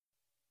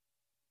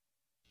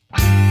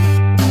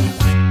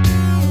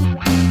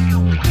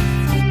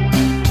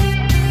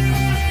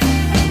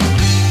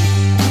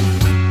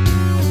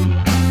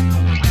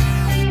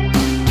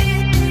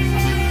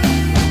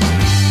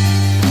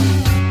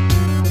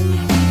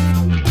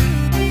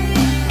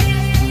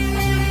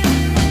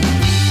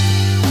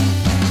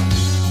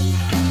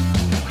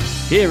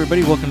Hey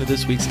everybody, welcome to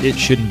this week's It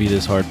Shouldn't Be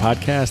This Hard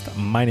podcast.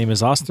 My name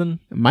is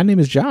Austin. My name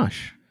is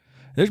Josh.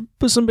 There's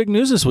been some big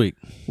news this week.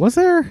 Was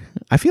there?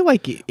 I feel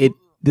like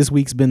this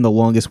week's been the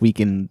longest week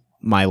in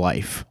my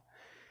life.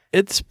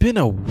 It's been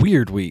a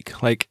weird week.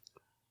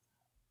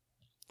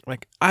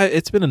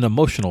 It's been an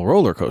emotional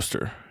roller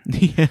coaster.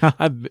 Yeah.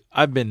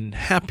 I've been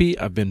happy,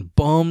 I've been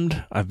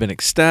bummed, I've been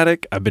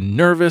ecstatic, I've been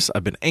nervous,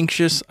 I've been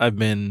anxious, I've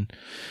been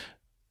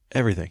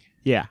everything.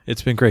 Yeah.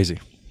 It's been crazy.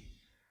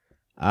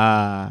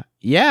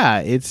 Yeah,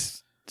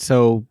 it's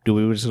so do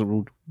we want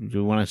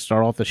to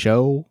start off the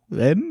show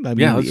then? I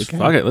mean,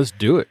 let's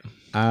do it.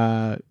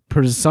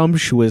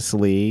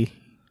 Presumptuously,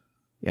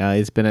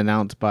 it's been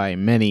announced by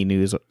many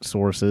news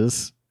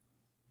sources,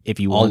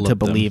 if you want to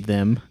believe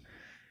them.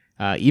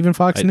 Even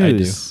Fox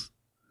News,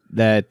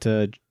 that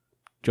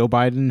Joe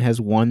Biden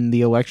has won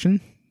the election.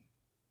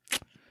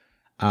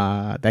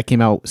 That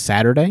came out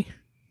Saturday.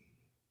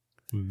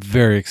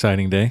 Very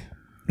exciting day.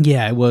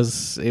 Yeah, it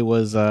was.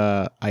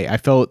 I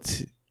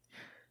felt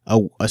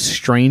a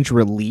strange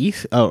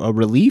relief. A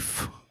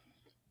relief.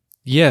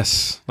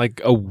 Yes, like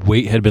a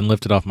weight had been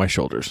lifted off my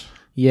shoulders.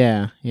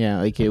 Yeah.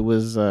 Like it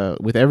was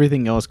with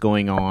everything else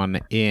going on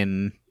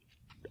in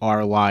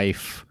our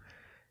life.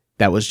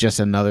 That was just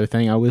another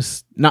thing I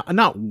was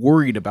not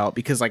worried about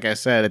because, like I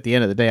said, at the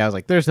end of the day, I was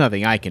like, "There's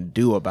nothing I can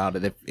do about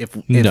it.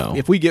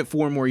 If we get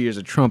 4 more years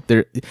of Trump,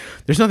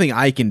 there's nothing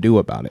I can do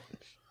about it."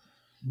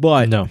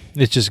 But no,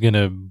 it's just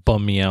gonna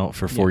bum me out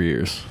for 4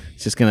 years.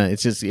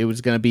 It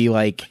was gonna be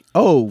like,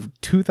 oh,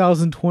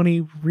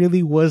 2020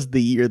 really was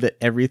the year that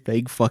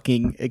everything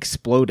fucking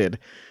exploded.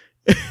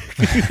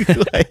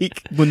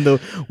 Like when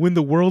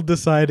the world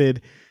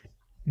decided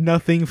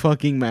nothing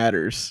fucking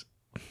matters.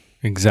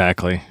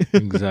 Exactly.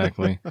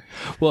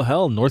 Well,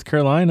 hell, North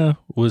Carolina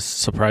was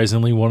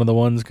surprisingly one of the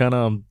ones kind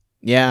of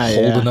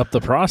holding up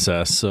the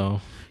process. So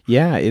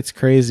yeah, it's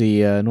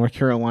crazy. North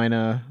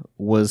Carolina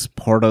was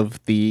part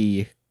of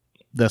the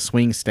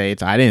swing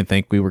states. I didn't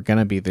think we were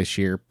gonna be this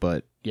year,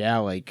 but yeah,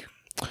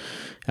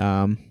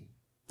 I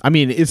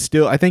mean, it's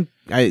still. I think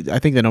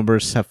the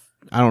numbers have.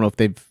 I don't know if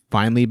they've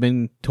finally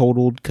been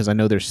totaled because I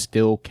know they're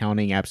still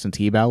counting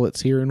absentee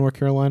ballots here in North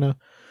Carolina.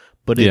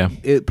 But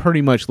it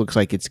pretty much looks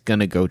like it's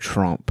gonna go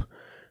Trump.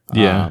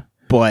 Yeah,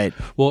 but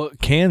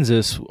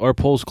Kansas, our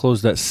polls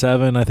closed at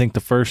 7. I think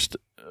the first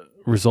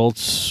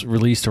results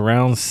released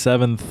around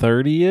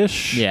 7:30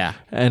 ish. Yeah,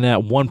 and at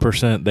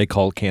 1% they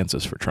called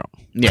Kansas for Trump.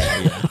 Yeah.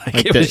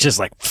 It was just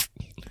like.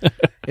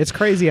 It's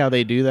crazy how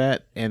they do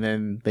that, and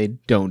then they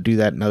don't do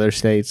that in other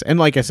states. And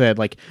like I said,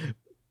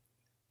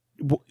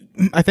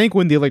 I think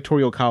when the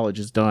Electoral College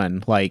is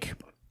done, like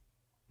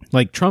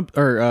Trump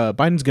or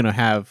Biden's gonna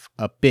have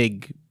a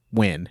big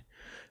win,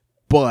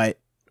 but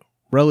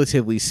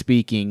relatively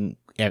speaking,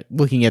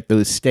 looking at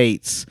those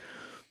states,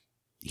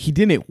 he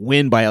didn't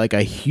win by like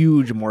a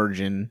huge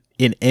margin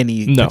in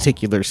any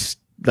particular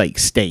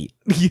state.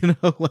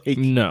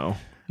 No,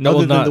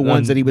 other than the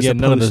ones that he was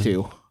supposed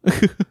to.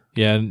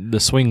 Yeah, the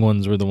swing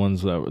ones were the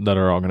ones that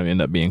are all going to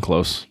end up being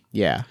close.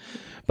 Yeah,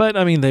 but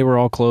I mean they were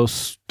all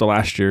close the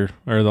last year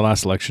or the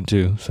last election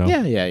too. So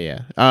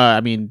yeah.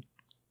 I mean,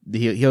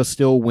 he'll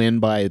still win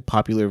by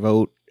popular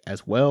vote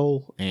as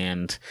well,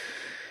 and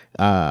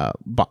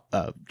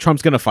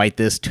Trump's gonna fight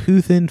this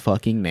tooth and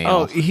fucking nail.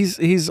 Oh,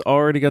 he's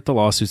already got the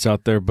lawsuits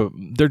out there, but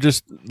they're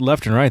just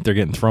left and right. They're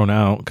getting thrown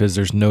out because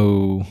there's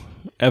no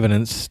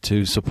evidence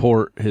to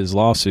support his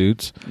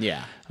lawsuits.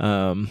 Yeah.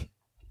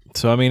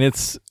 So I mean,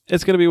 it's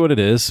gonna be what it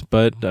is.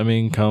 But I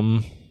mean,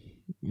 come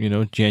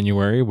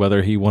January,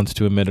 whether he wants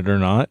to admit it or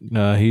not,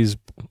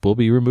 will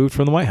be removed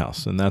from the White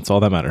House, and that's all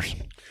that matters.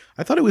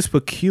 I thought it was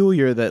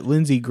peculiar that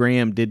Lindsey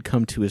Graham did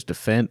come to his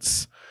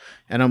defense.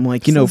 And I'm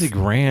like, Lindsey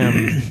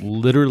Graham,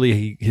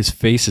 literally, his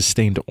face is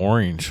stained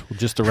orange,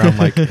 just around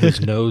like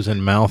his nose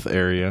and mouth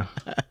area.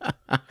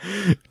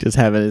 Just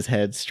having his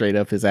head straight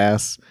up his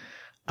ass.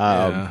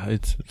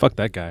 It's fuck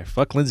that guy.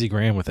 Fuck Lindsey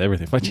Graham with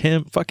everything. Fuck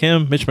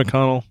him. Mitch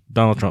McConnell,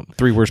 Donald Trump,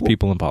 3 worst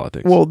people in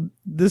politics. Well,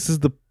 this is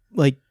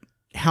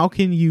how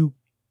can you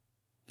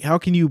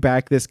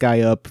back this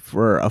guy up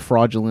for a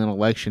fraudulent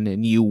election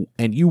and you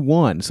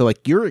won? So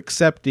you're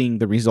accepting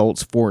the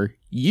results for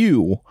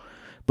you,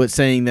 but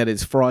saying that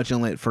it's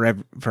fraudulent for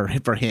him,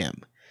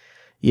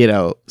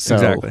 So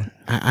exactly,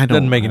 I don't.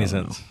 Doesn't make any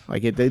sense.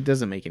 It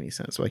doesn't make any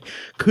sense.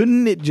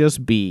 Couldn't it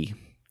just be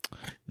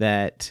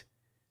that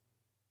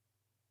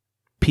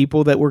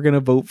people that were going to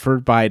vote for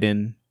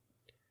Biden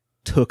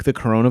took the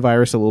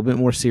coronavirus a little bit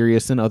more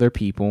serious than other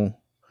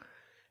people,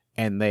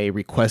 and they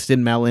requested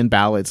mail-in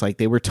ballots like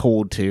they were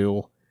told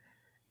to,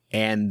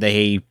 and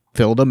they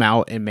filled them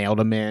out and mailed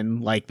them in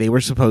like they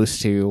were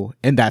supposed to,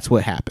 and that's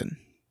what happened.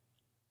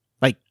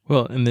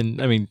 Well, and then,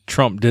 I mean,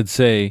 Trump did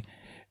say,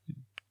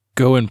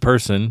 go in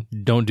person,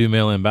 don't do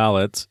mail-in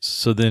ballots.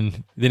 So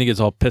then he gets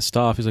all pissed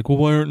off. He's like, well,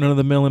 why aren't none of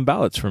the mail-in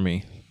ballots for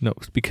me? No,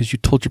 it's because you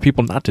told your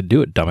people not to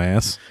do it,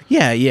 dumbass.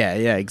 Yeah,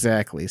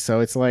 exactly. So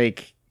it's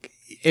like,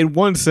 in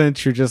one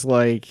sense, you're just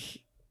like,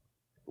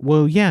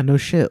 well, yeah, no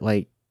shit.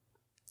 I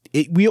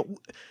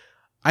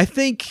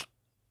think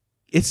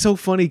it's so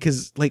funny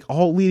because like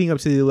all leading up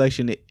to the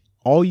election,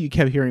 all you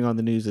kept hearing on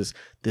the news is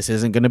this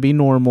isn't going to be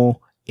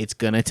normal. It's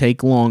going to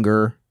take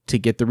longer to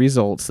get the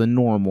results than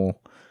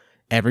normal.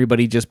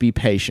 Everybody just be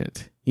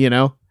patient, you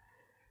know?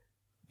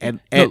 And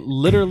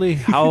literally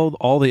how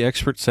all the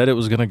experts said it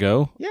was going to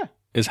go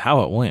is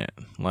how it went.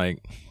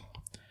 Like,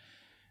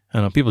 I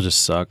don't know, people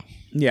just suck.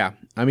 Yeah.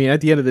 I mean,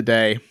 at the end of the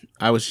day,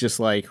 I was just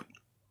like,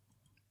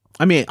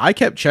 I mean, I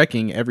kept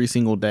checking every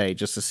single day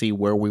just to see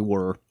where we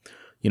were,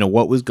 you know,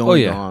 what was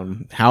going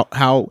on,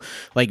 how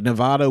like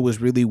Nevada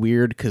was really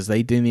weird because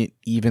they didn't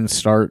even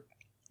start,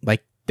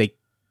 like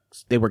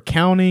they were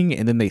counting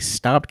and then they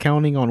stopped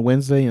counting on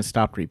Wednesday and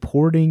stopped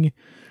reporting.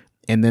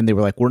 And then they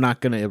were like, we're not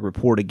going to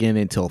report again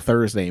until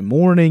Thursday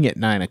morning at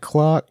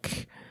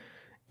 9:00.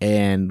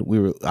 And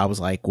I was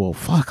like, well,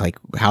 fuck, like,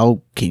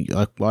 how can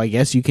you, well, I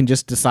guess you can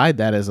just decide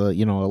that as a,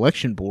 you know,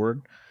 election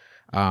board.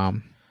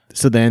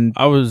 So then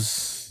I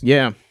was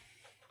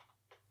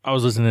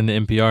listening to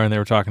NPR and they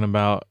were talking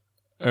about,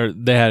 or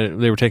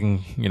they were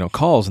taking, you know,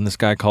 calls, and this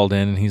guy called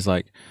in and he's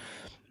like,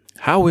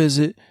 how is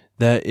it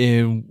that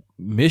in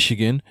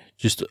Michigan,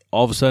 just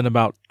all of a sudden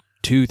about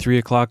 2-3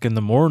 o'clock in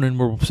the morning,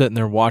 we're sitting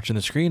there watching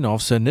the screen, all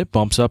of a sudden it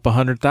bumps up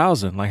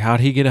 100,000. Like,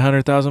 how'd he get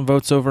 100,000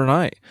 votes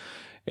overnight?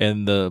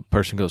 And the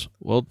person goes,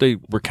 well, they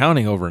were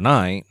counting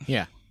overnight.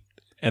 Yeah.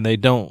 And they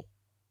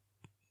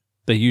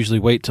usually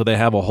wait till they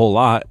have a whole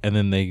lot and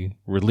then they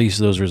release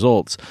those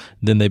results.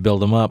 Then they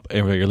build them up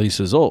and release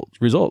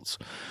results.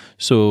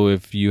 So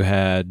if you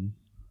had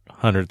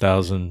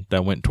 100,000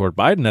 that went toward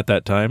Biden at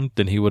that time,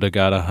 then he would have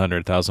got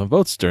 100,000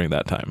 votes during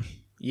that time.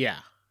 Yeah.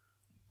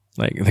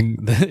 Like,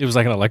 it was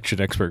like an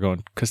election expert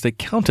going, because they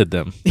counted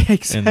them.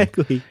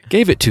 Exactly. And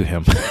gave it to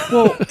him.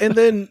 Well, and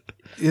then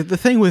the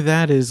thing with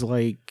that is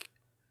like,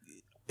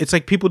 it's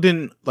like people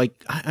didn't like,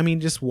 I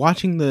mean, just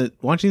watching the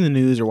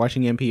news or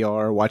watching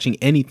NPR, watching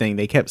anything,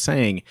 they kept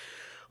saying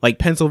like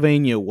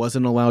Pennsylvania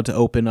wasn't allowed to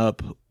open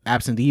up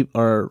absentee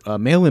or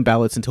mail-in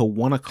ballots until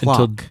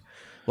 1:00.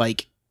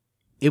 Like,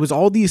 it was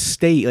all these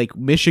states like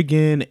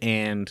Michigan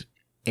and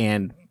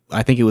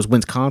I think it was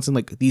Wisconsin,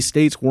 like these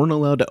states weren't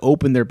allowed to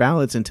open their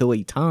ballots until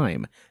a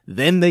time.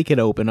 Then they could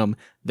open them.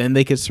 Then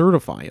they could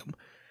certify them.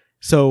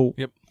 So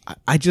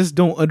I just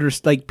don't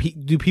understand.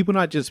 Like, do people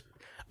not just...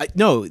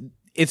 No,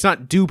 it's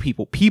not do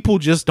people. People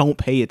just don't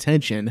pay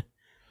attention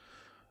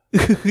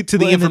to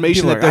the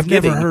information that they're I've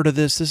getting. never heard of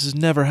this. This has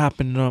never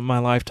happened in my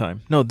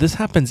lifetime. No, this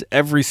happens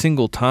every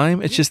single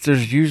time. It's just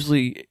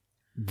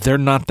they're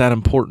not that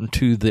important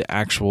to the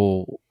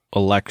actual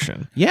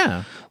election.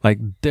 Yeah. Like,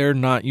 they're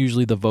not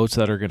usually the votes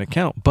that are going to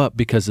count, but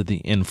because of the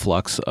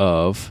influx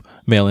of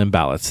mail-in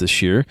ballots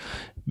this year,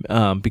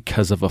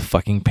 because of a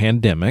fucking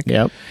pandemic,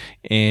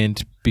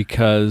 and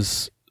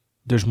because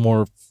there's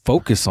more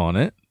focus on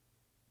it,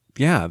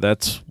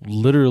 that's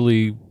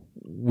literally,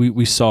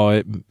 we saw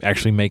it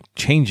actually make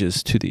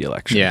changes to the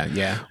election.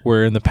 Yeah.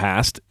 Where in the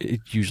past, it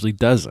usually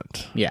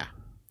doesn't. Yeah.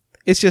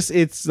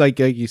 It's like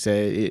you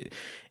said,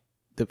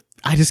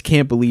 I just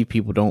can't believe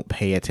people don't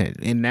pay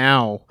attention. And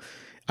now,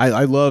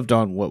 I loved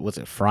on, what was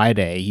it,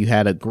 Friday, you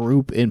had a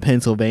group in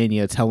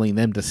Pennsylvania telling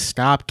them to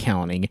stop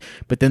counting,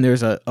 but then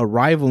there's a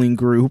rivaling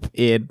group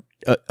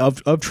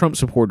of Trump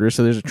supporters.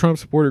 So there's a Trump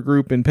supporter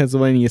group in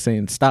Pennsylvania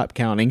saying stop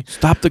counting.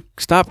 Stop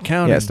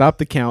counting. Yeah, stop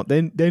the count.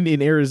 Then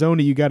in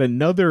Arizona, you got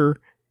another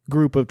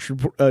group of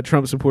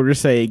Trump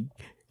supporters saying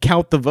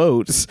count the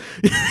votes.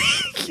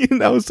 You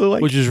know, so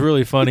like, which is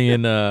really funny.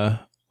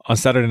 On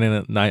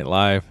Saturday Night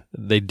Live,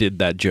 they did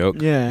that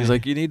joke. Yeah. He's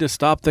like, you need to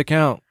stop the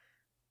count.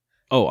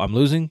 Oh, I'm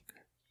losing?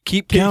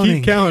 Keep counting.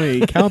 Keep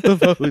counting. Count the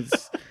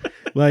votes.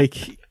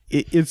 Like,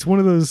 it's one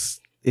of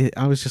those...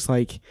 I was just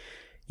like,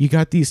 you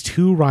got these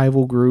two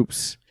rival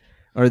groups,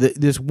 or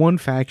this one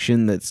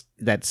faction that's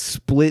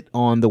split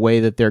on the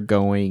way that they're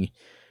going.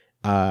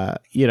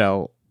 You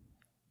know,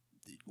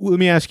 let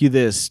me ask you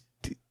this.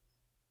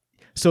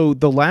 So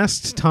the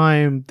last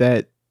time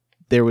that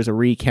there was a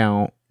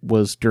recount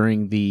was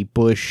during the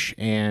Bush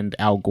and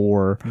Al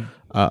Gore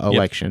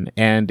election.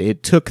 And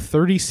it took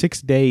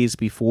 36 days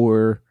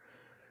before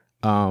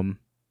Al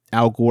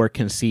Gore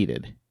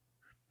conceded.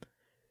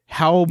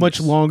 How much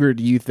longer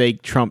do you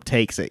think Trump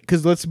takes it?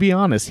 Because let's be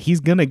honest,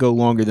 he's going to go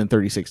longer than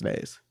 36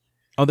 days.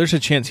 Oh, there's a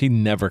chance he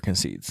never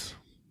concedes,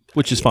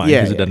 which is fine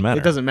because it doesn't matter.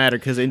 It doesn't matter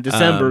because in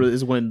December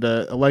is when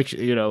the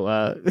election, you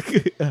know,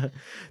 the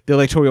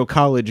Electoral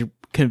College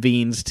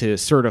convenes to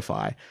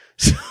certify.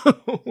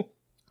 So...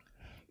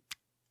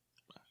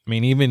 I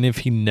mean, even if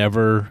he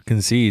never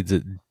concedes,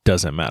 it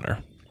doesn't matter.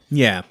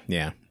 Yeah.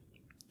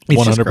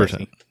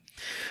 100%.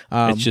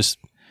 It's just,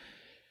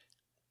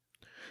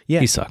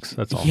 he sucks.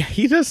 That's all. Yeah,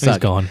 he does suck. He's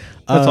gone.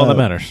 That's all that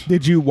matters.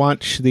 Did you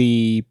watch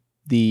the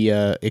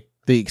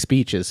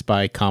speeches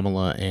by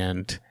Kamala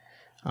and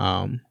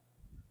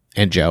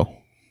Joe?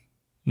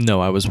 No,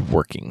 I was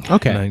working.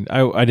 Okay.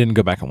 I didn't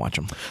go back and watch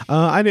them.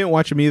 I didn't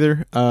watch them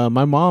either.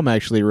 My mom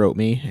actually wrote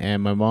me,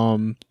 and my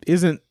mom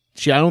isn't.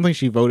 I don't think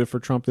she voted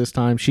for Trump this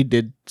time. She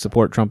did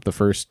support Trump the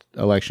first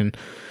election.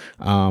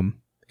 And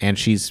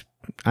she's,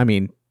 I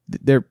mean,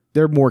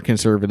 they're more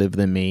conservative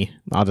than me.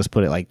 I'll just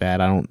put it like that.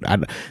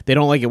 They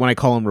don't like it when I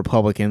call them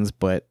Republicans,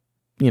 but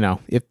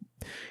if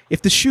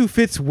the shoe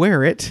fits,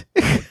 wear it.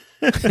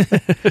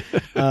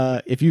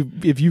 If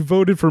you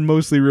voted for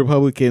mostly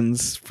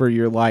Republicans for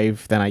your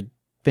life, then I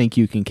think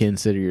you can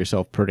consider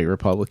yourself pretty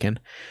Republican.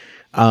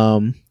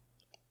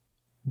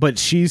 But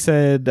she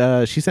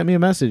said she sent me a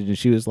message and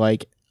she was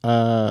like,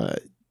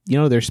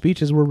 their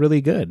speeches were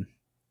really good,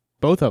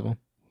 both of them.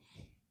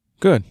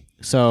 Good.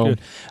 So, good.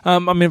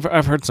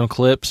 I've heard some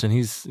clips, and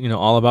he's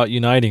all about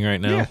uniting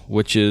right now,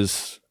 which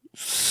is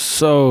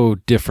so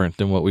different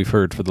than what we've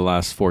heard for the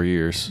last 4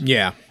 years.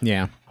 Yeah.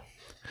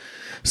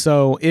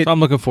 So I'm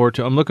looking forward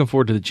to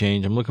the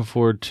change. I'm looking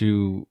forward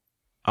to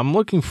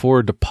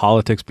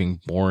politics being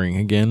boring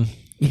again.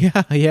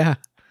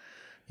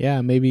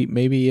 Yeah,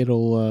 maybe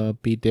it'll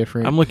be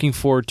different. I'm looking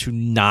forward to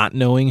not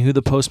knowing who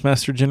the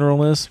Postmaster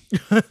General is.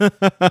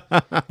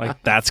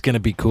 Like, that's going to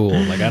be cool.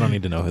 Like, I don't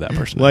need to know who that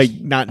person is. Like,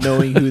 not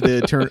knowing who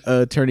the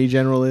Attorney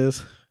General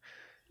is?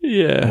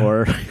 Yeah.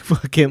 Or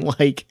fucking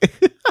like...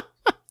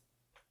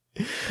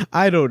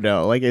 I don't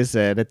know. Like I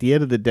said, at the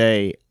end of the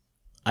day,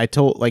 I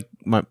told, like,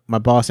 my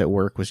boss at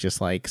work was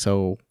just like,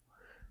 so...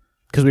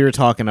 Because we were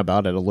talking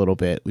about it a little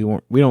bit. I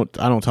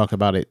don't talk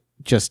about it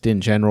just in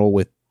general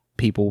with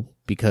people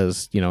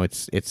because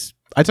it's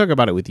I talk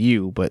about it with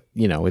you, but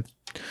it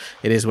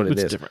is what it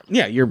is. Different.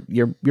 Yeah,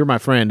 you're my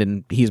friend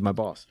and he's my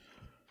boss.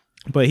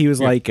 But he was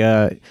like,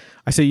 I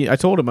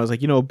told him, I was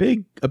like, a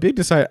big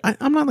decider.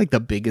 I'm not like the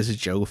biggest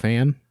Joe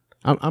fan.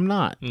 I'm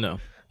not. No.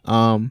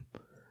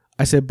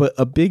 I said, but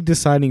a big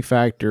deciding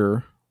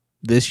factor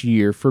this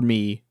year for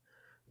me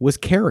was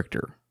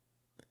character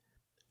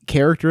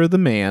of the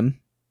man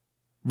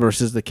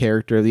versus the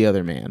character of the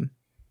other man,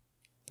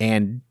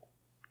 and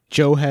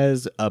Joe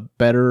has a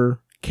better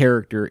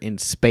character in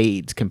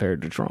spades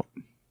compared to Trump.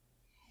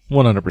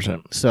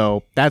 100%.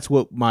 So that's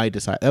what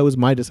that was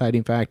my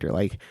deciding factor.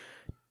 Like,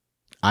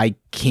 I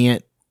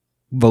can't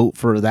vote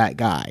for that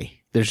guy.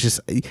 There's just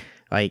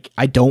like,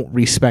 I don't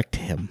respect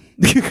him.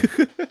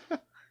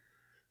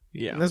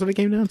 Yeah. And that's what it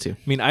came down to. I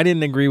mean, I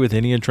didn't agree with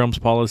any of Trump's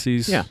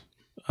policies. Yeah.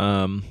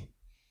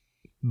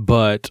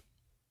 But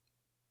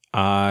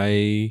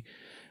I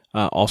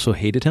also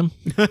hated him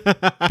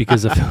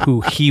because of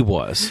who he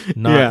was,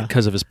 not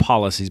because of his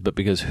policies, but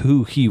because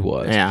who he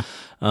was. Yeah.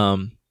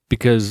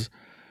 Because,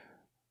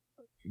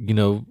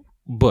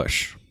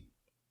 Bush,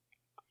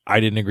 I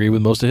didn't agree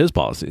with most of his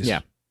policies.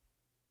 Yeah.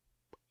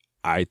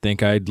 I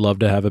think I'd love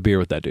to have a beer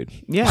with that dude.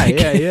 Yeah,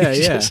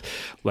 yeah.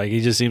 Like,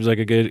 he just seems like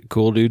a good,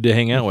 cool dude to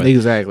hang out with.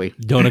 Exactly.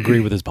 Don't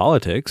agree with his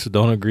politics.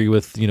 Don't agree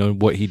with,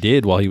 what he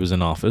did while he was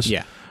in office.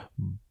 Yeah.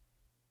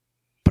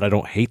 But I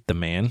don't hate the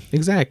man.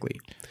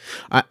 Exactly.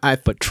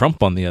 But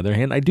Trump, on the other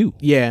hand, I do.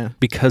 Yeah.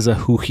 Because of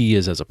who he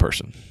is as a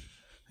person.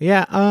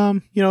 Yeah.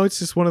 It's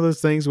just one of those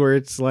things where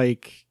it's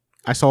like,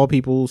 I saw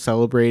people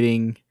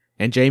celebrating,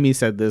 and Jamie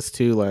said this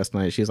too last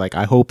night. She's like,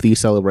 I hope these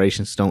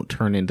celebrations don't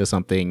turn into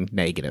something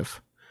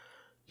negative.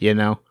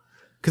 Because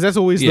that's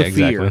always the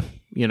fear. Exactly.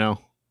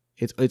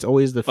 It's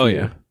always the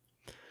fear.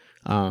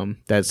 Oh, yeah.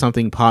 That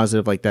something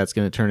positive like that's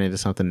going to turn into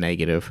something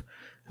negative.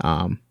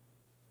 And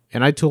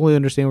I totally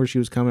understand where she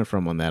was coming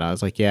from on that. I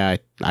was like, yeah,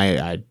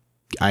 I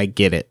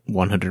get it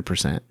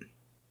 100%.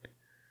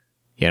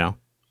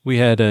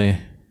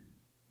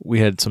 We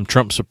had some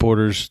Trump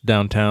supporters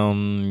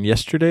downtown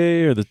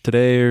yesterday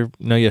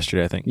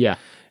yesterday, I think. Yeah.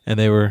 And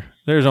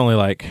there's only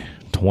like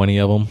 20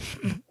 of them.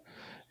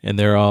 And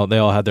they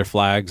all had their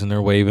flags and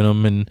they're waving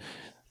them, and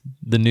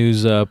the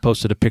news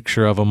posted a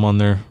picture of them on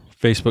their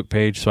Facebook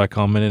page. So I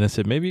commented and I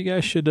said, maybe you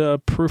guys should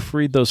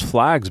proofread those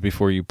flags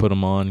before you put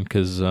them on,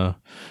 because that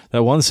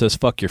one says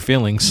 "fuck your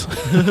feelings."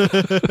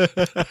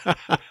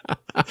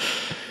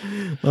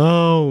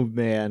 Oh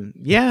man,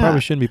 yeah.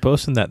 Probably shouldn't be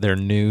posting that. They're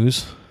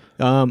news.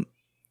 Like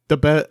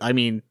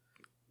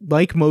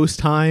most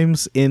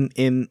times in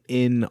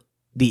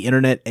the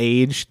internet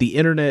age, the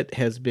internet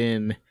has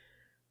been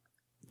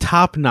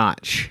top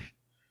notch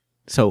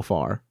so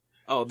far.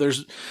 Oh,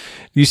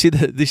 you see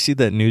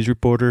that news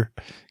reporter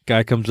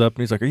guy comes up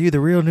and he's like, "Are you the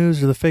real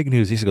news or the fake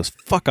news?" He just goes,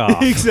 "Fuck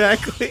off."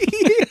 Exactly.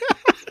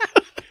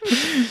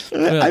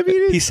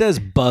 He says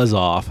 "buzz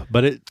off,"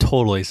 but it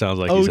totally sounds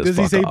like he says does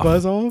 "fuck he say off."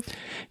 "buzz off"?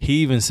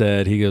 He even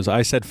said, he goes,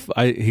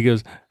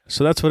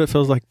 "So that's what it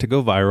feels like to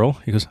go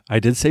viral." He goes, "I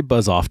did say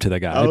buzz off to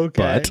the guy,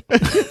 okay. but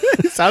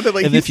it sounded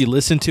like." And if you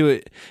listen to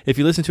it, if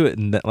you listen to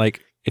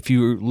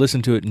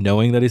it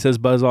knowing that he says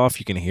buzz off,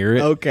 you can hear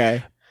it.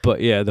 Okay.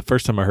 But yeah, the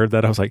first time I heard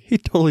that, I was like, he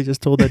totally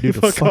just told that dude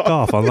to fuck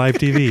off on live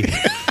TV.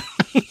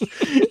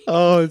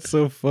 Oh, it's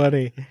so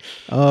funny.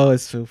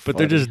 But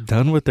they're just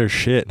done with their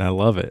shit, and I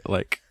love it.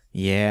 Like,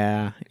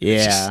 yeah.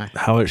 it's just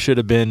how it should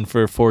have been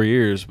for 4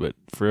 years, but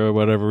for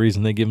whatever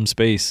reason, they give them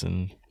space.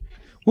 And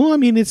well, I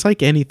mean, it's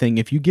like anything.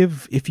 If you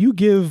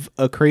give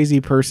a crazy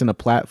person a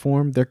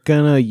platform, they're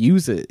gonna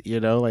use it.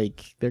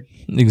 Like they're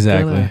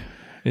exactly.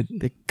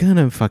 They're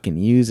gonna fucking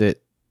use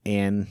it.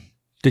 And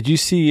did you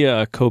see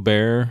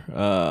Colbert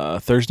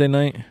Thursday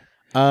night?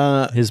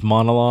 His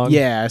monologue.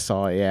 Yeah, I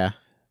saw it. Yeah.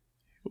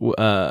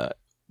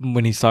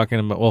 when he's talking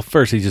about, well,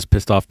 first he's just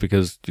pissed off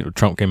because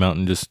Trump came out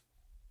and just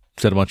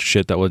said a bunch of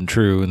shit that wasn't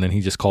true, and then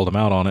he just called him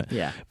out on it.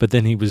 Yeah. But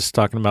then he was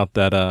talking about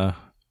that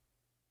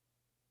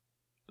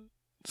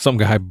some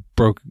guy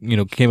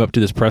came up to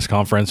this press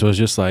conference and was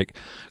just like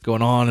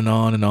going on and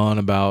on and on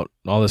about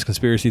all this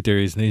conspiracy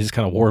theories, and he just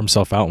kind of wore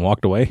himself out and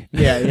walked away.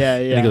 Yeah.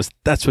 And he goes,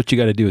 "That's what you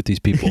got to do with these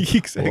people.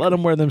 Exactly. Let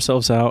them wear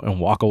themselves out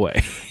and walk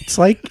away." It's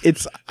like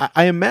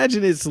I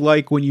imagine it's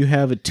like when you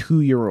have a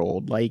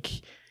 2-year-old. Like,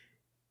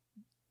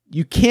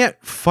 you can't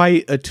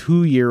fight a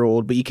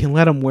 2-year-old, but you can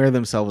let them wear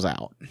themselves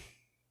out.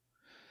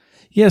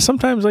 Yeah,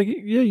 sometimes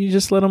you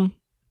just let them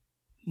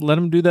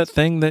do that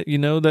thing that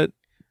that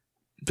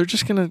they're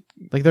just gonna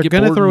they're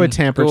gonna throw a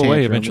temper tantrum.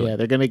 Eventually. Yeah,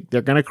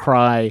 they're gonna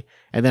cry,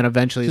 and then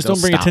eventually just don't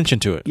bring attention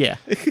to it. Yeah,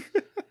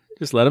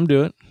 just let them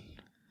do it.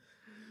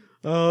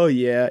 Oh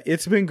yeah,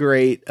 it's been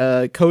great.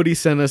 Cody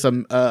sent us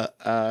an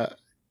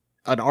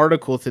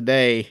article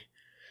today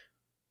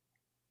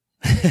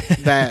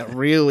that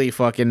really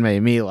fucking made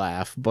me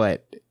laugh.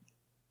 But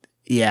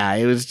yeah,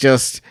 it was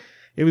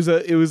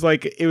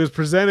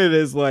presented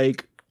as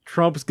like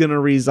Trump's gonna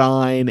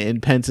resign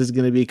and Pence is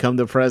gonna become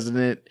the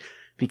president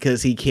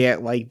because he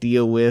can't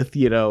deal with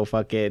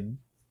fucking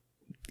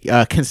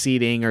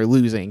conceding or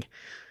losing.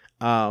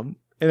 And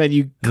then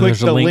you click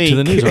the link to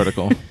the news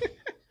article.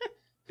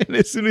 And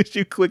as soon as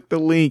you click the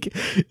link,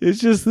 it's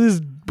just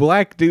this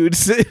black dude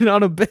sitting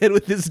on a bed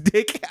with his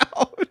dick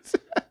out.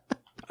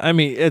 I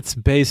mean, it's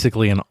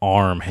basically an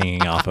arm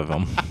hanging off of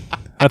him.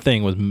 That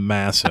thing was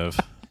massive.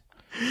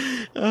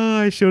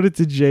 I showed it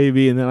to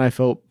JB, and then I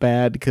felt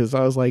bad because I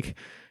was like,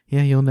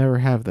 yeah, you'll never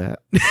have that.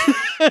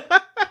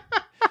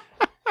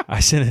 I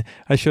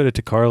showed it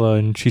to Carla,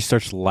 and she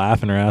starts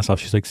laughing her ass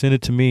off. She's like, "Send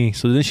it to me."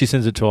 So then she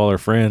sends it to all her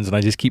friends, and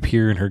I just keep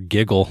hearing her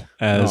giggle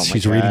as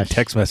she's reading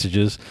text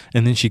messages.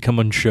 And then she come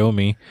and show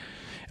me.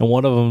 And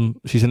one of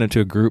them, she sent it to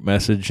a group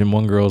message, and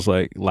one girl's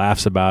like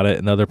laughs about it,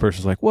 and the other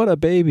person's like, "What a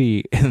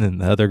baby!" And then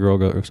the other girl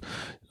goes,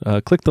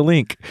 "Click the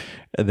link,"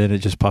 and then it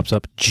just pops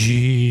up,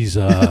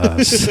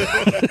 Jesus.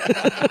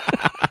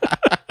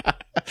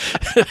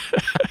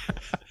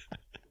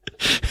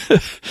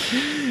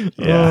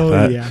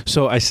 Yeah.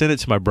 So I sent it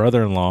to my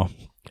brother-in-law,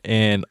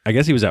 and I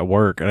guess he was at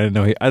work, and I didn't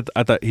know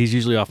I thought he's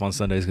usually off on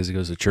Sundays because he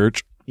goes to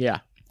church. Yeah,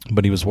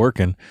 but he was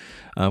working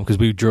because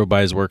we drove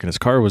by his work and his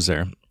car was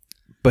there.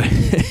 But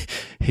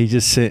he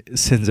just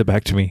sends it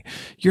back to me.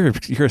 You're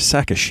a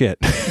sack of shit.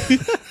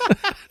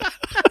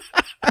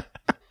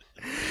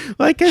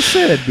 Like I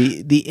said,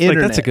 the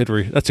internet.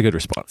 That's a good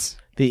response.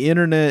 The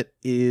internet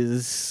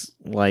is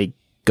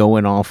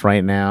going off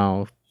right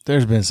now.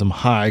 There's been some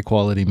high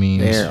quality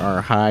memes. There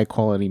are high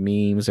quality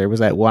memes. There was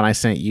that one I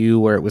sent you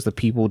where it was the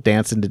people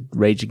dancing to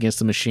Rage Against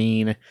the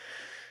Machine,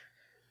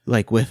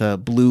 with a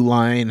blue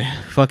line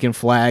fucking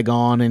flag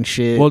on and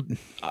shit. Well,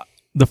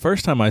 the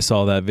first time I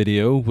saw that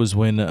video was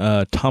when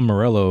Tom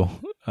Morello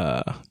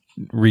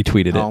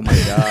retweeted it. Oh my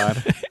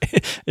God.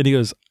 And he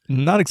goes,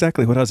 "Not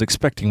exactly what I was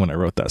expecting when I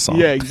wrote that song."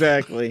 Yeah,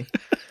 exactly.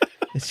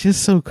 It's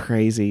just so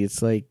crazy.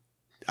 It's like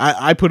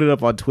I put it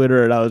up on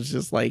Twitter and I was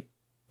just like,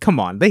 come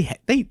on, they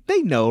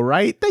know,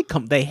 right?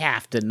 They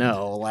have to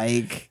know.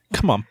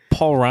 Come on,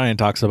 Paul Ryan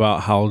talks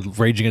about how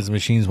Rage Against the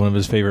Machine is one of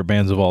his favorite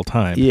bands of all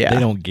time. Yeah, they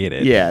don't get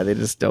it. Yeah, they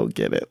just don't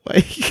get it.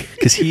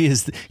 Because he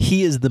is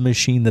the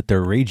machine that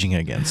they're raging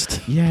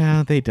against.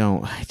 Yeah, they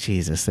don't.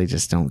 Jesus, they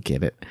just don't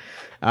get it.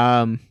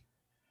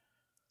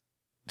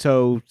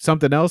 So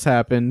something else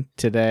happened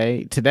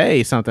today.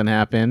 Today something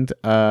happened,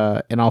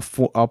 and I'll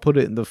put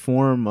it in the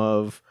form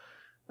of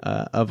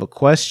a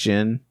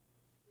question.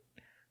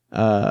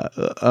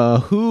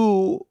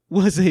 Who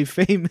was a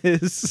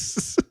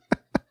famous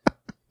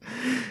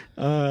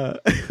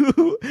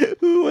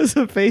who was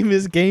a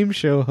famous game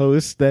show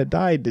host that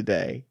died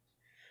today?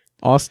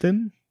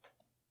 Austin?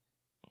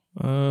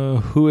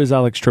 Who is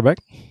Alex Trebek?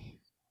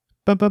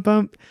 Bum, bum,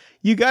 bum.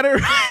 You got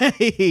it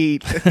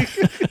right.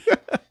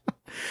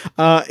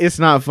 It's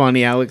not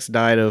funny. Alex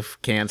died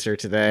of cancer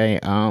today.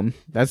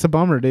 That's a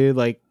bummer, dude.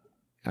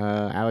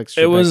 Alex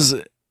Trebek. It was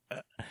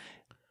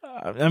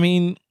I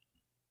mean,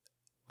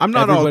 I'm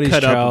not all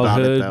cut up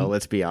about it, though.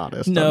 Let's be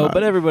honest. No,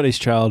 but everybody's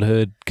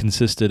childhood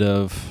consisted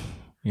of,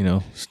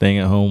 staying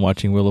at home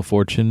watching Wheel of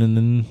Fortune, and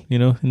then,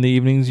 in the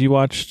evenings you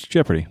watched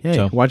Jeopardy. Yeah,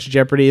 so. Watch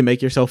Jeopardy and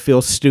make yourself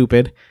feel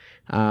stupid.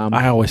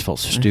 I always felt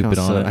stupid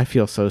on it. I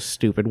feel so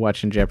stupid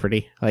watching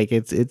Jeopardy. I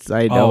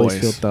always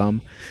feel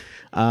dumb.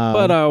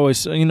 But I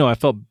always, I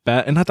felt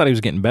bad, and I thought he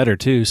was getting better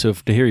too. So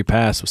to hear he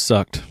passed was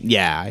sucked.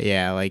 Yeah.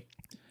 I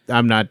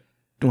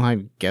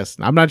guess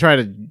I'm not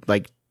trying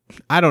to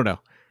I don't know.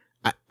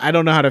 I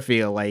don't know how to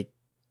feel. It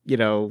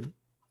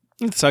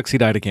sucks he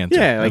died of cancer.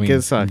 Yeah,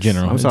 it sucks. In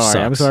general, I'm sorry.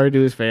 I'm sorry to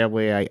his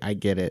family. I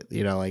get it.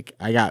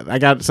 I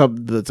got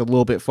something that's a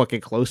little bit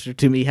fucking closer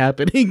to me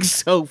happening.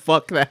 So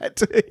fuck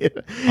that.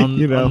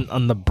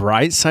 On the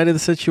bright side of the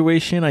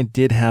situation, I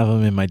did have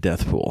him in my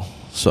death pool.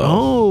 So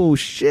oh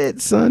shit,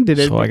 son! Did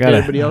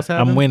everybody else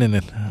have him? I'm winning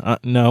it.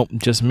 No,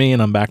 just me,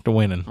 and I'm back to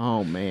winning.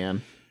 Oh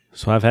man.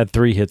 So I've had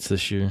 3 hits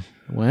this year.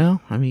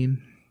 Well, I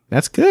mean,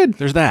 That's good.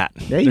 There's that.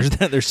 Hey, there's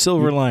that. There's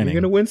silver lining.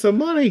 You're gonna win some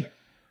money.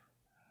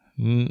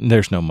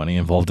 There's no money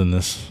involved in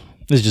this.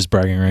 This is just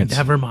bragging rights.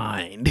 Never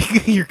mind.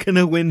 You're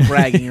gonna win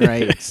bragging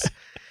rights.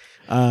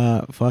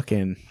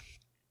 Fucking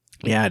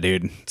yeah,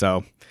 dude.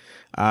 So,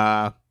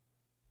 I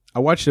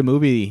watched a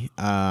movie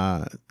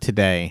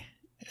today,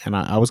 and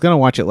I was gonna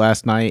watch it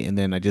last night, and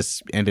then I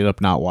just ended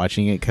up not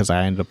watching it because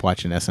I ended up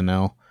watching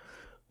SNL.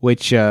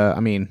 Which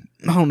I mean,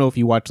 I don't know if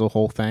you watched the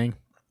whole thing.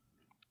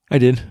 I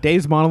did.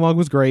 Dave's monologue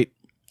was great.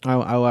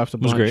 I laughed a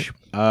bunch. It was great.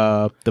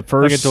 The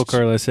first, like I told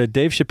Carla, I said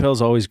Dave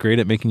Chappelle's always great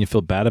at making you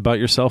feel bad about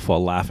yourself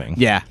while laughing.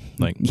 Yeah,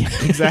 like yeah,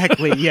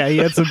 exactly. Yeah, he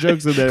had some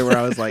jokes in there where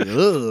I was like,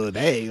 "Oh,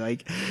 dang!"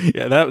 Like,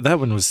 yeah, that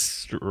one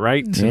was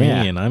right to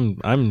me, and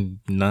I'm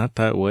not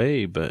that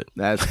way, but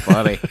that's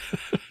funny.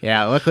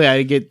 Yeah, luckily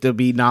I get to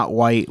be not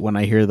white when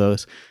I hear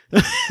those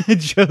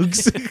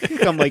jokes.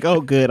 I'm like,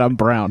 "Oh, good, I'm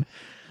brown."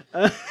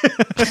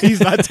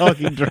 He's not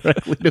talking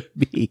directly to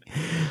me,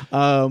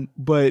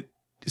 but.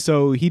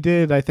 So he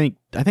did. I think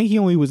he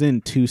only was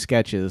in 2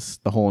 sketches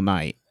the whole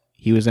night.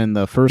 He was in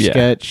the first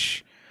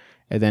sketch,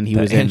 and then he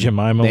was in the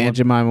Aunt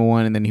Jemima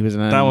one, and then he was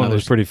in that one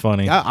was pretty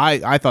funny.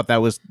 I thought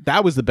that was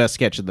the best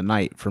sketch of the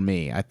night for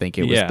me. I think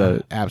it was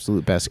the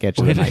absolute best sketch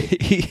of the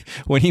night.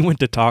 When he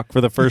went to talk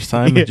for the first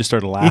time, he just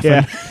started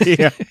laughing.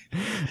 Yeah.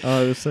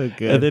 Oh, it was so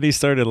good. And then he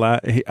started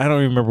laughing. I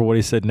don't remember what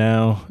he said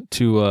now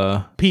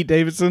to Pete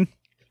Davidson.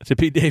 To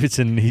Pete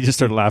Davidson, he just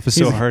started laughing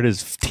so hard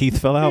his teeth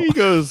fell out. He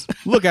goes,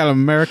 "Look at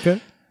America.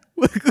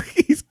 Look at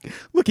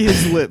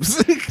his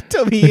lips.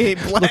 Tell me he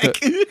ain't black."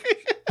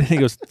 He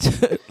goes,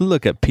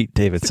 "Look at Pete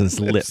Davidson's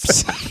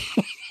lips."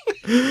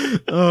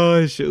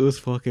 Oh, shit was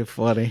fucking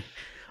funny.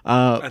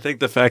 I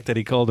think the fact that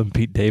he called him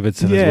Pete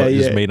Davidson is what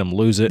just made him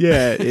lose it.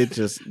 Yeah, it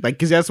just like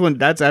because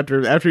that's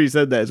after he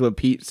said that is when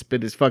Pete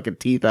spit his fucking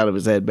teeth out of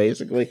his head,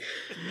 basically.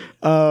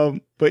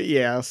 But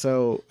yeah,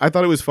 so I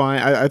thought it was fine.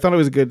 I thought it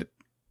was good.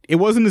 It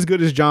wasn't as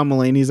good as John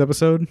Mulaney's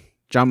episode. No,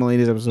 John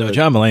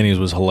Mulaney's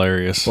was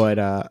hilarious. But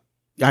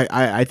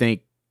I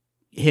think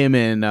him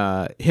and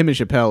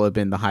Chappelle have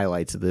been the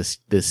highlights of this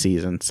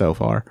season so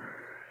far.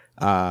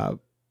 But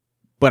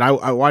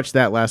I watched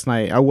that last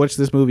night. I watched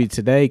this movie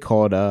today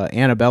called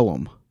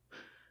Antebellum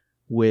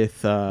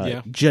with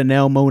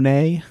Janelle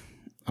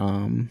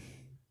Monáe.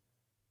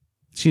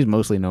 She's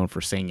mostly known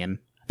for singing.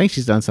 I think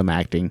she's done some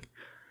acting.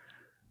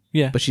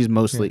 Yeah, but she's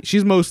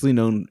mostly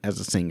known as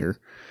a singer.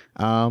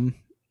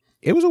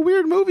 It was a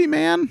weird movie,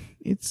 man.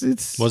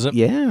 It's was it?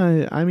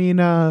 Yeah, I mean,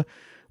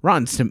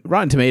 Rotten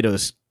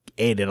Tomatoes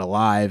ate it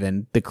alive,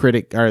 and the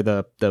critic or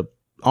the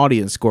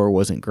audience score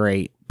wasn't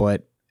great,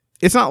 but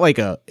it's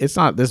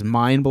not this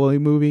mind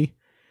blowing movie.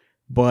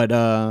 But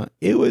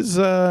it was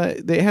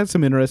they had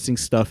some interesting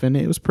stuff in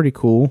it. It was pretty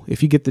cool.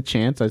 If you get the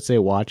chance, I'd say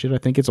watch it. I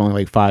think it's only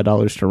like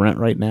 $5 to rent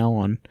right now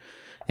on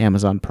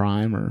Amazon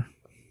Prime or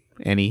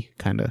any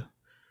kind of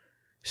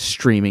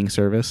streaming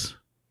service.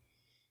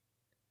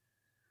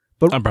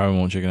 But I probably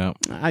won't check it out.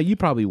 You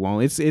probably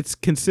won't. It's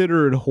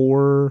considered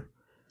horror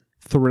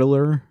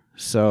thriller,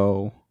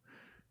 so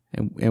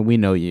and we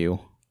know you.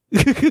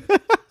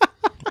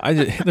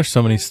 There's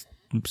so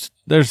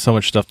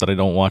much stuff that I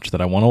don't watch that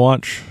I want to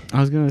watch. I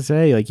was gonna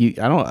say have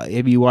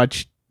you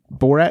watched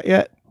Borat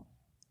yet?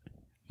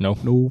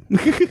 No.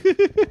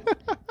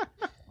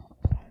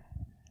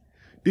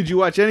 Did you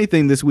watch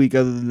anything this week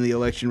other than the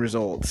election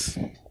results?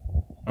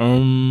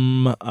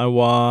 I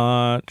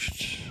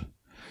watched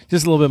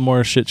just a little bit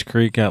more Schitt's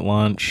Creek at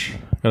lunch.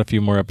 Got a few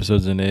more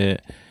episodes in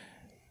it.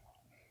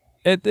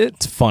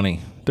 It's funny.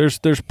 There's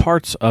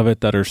parts of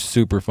it that are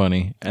super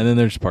funny, and then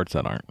there's parts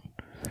that aren't.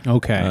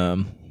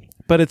 Okay.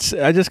 But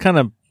I just kind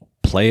of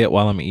play it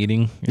while I'm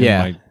eating in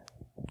my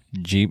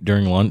Jeep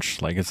during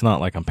lunch. Like, it's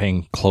not like I'm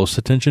paying close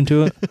attention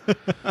to it.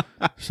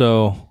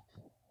 So,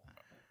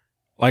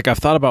 like, I've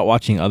thought about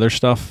watching other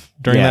stuff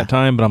during that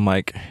time, but I'm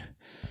like,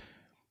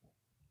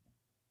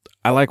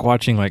 I like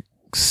watching like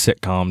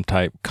sitcom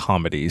type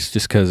comedies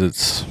just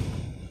because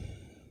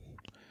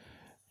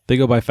they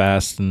go by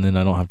fast, and then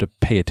I don't have to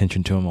pay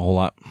attention to them a whole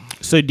lot.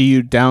 So do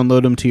you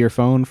download them to your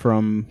phone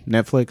from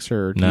Netflix,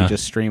 or do you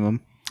just stream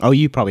them? Oh,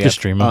 you probably just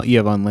stream them. You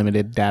have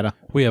unlimited data.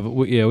 We have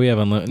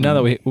unlimited.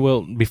 Now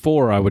that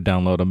before I would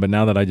download them, but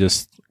now that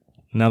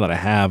I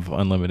have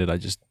unlimited, I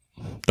just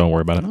don't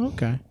worry about it.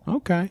 Okay.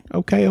 All right.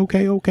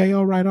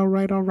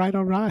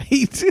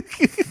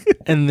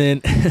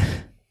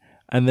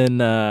 and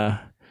then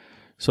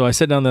so I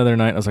sat down the other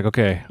night. I was like,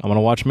 okay, I'm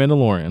gonna watch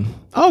Mandalorian.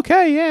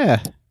 Okay,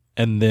 yeah.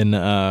 And then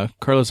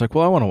Carla's like,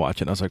 well, I want to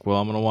watch it. I was like, well,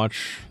 I'm gonna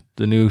watch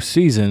the new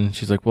season.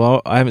 She's like,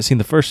 well, I haven't seen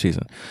the first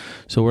season.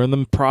 So we're in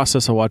the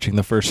process of watching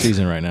the first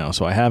season right now.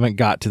 So I haven't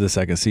got to the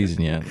second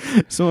season yet.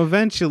 So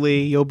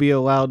eventually you'll be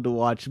allowed to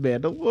watch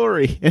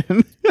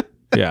Mandalorian.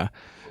 Yeah.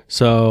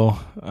 So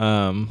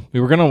we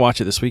were going to watch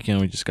it this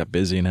weekend. We just got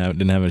busy and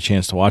didn't have a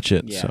chance to watch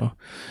it. Yeah. So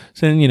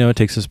then, it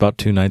takes us about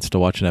 2 nights to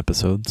watch an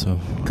episode. So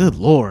good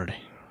Lord.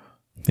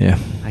 Yeah.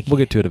 We'll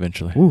get to it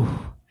eventually. Ooh.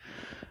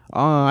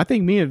 I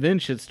think me and Vin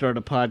should start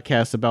a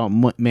podcast about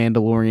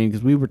Mandalorian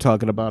because we were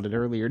talking about it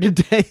earlier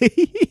today.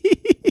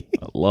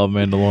 love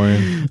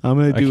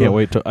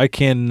Mandalorian. I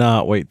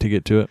cannot wait to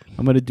get to it.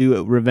 I'm gonna do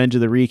a Revenge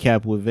of the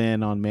Recap with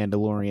Vin on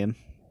Mandalorian.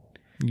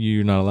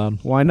 You're not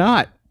allowed. Why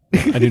not?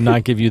 I do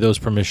not give you those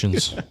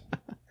permissions.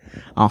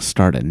 I'll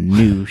start a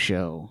new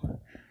show.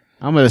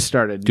 I'm gonna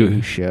start a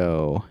new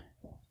show.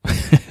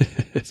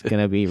 It's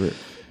gonna be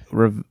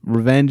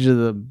Revenge of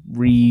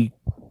the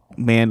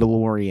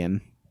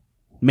Mandalorian.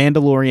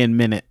 Mandalorian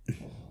Minute.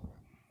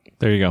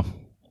 There you go.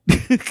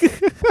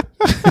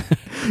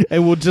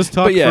 And we'll just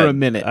talk for a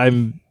minute.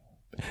 I'm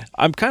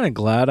kind of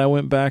glad I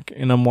went back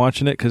and I'm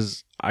watching it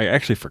because I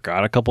actually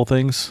forgot a couple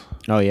things.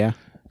 Oh yeah.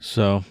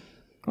 So,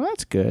 well,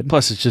 that's good.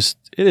 Plus,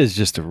 it is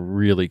just a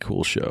really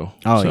cool show.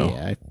 Oh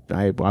yeah,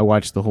 I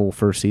watched the whole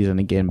first season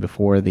again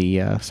before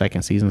the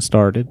second season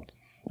started.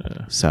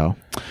 So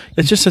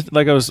it's just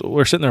like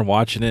we're sitting there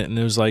watching it, and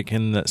it was like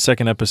in the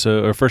second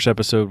episode or first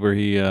episode where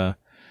he,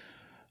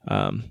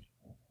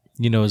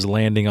 is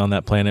landing on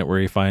that planet where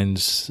he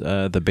finds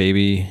the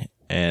baby,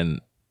 and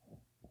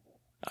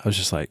I was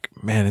just like,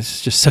 man, this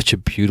is just such a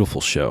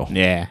beautiful show.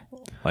 Yeah,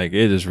 like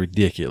it is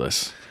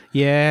ridiculous.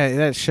 Yeah,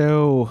 that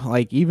show,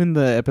 like even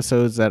the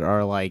episodes that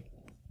are like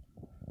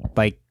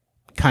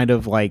kind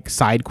of like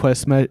side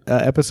quest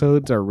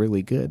episodes are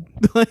really good.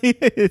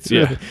 It's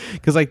really,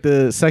 because like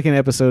the second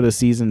episode of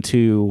season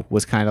 2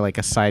 was kind of like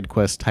a side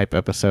quest type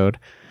episode,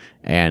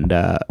 and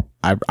I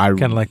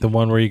kind of like the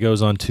one where he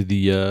goes on to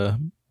the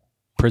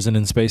prison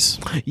in space.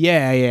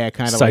 Yeah,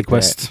 kind of side like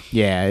quest. That.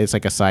 Yeah, it's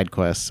like a side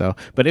quest. So,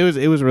 but it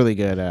was really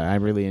good. I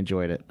really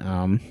enjoyed it.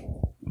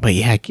 But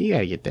yeah, you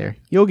gotta get there.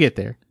 You'll get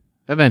there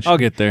eventually. I'll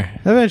get there.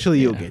 Eventually,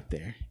 you'll get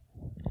there.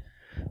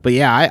 But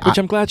yeah,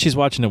 I'm glad she's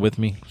watching it with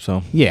me.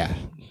 So yeah,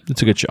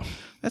 it's a good show.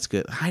 That's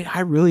good.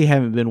 I really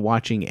haven't been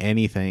watching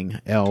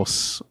anything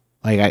else.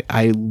 Like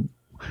I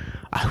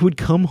would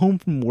come home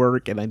from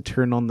work and I'd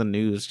turn on the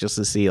news just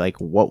to see like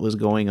what was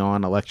going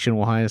on election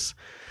wise,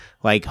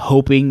 like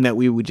hoping that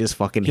we would just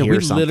fucking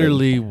hear something. We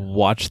literally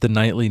watch the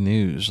nightly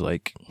news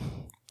like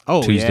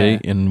Tuesday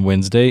and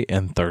Wednesday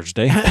and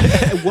Thursday.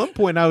 At one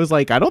point I was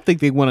like, I don't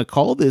think they want to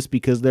call this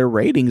because their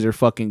ratings are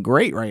fucking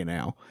great right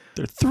now.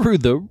 They're through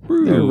the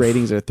roof. Their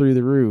ratings are through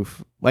the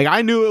roof. Like,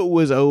 I knew it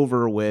was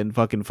over when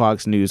fucking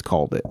Fox News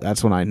called it.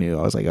 That's when I knew.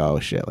 I was like,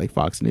 oh shit, like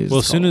Fox News. Well,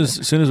 as soon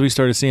as we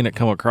started seeing it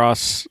come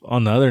across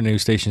on the other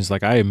news stations,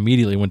 like I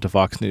immediately went to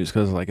Fox News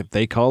because like if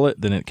they call it,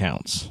 then it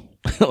counts.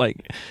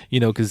 Like,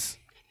 because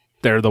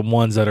they're the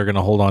ones that are going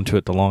to hold on to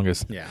it the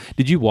longest. Yeah.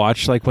 Did you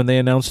watch like when they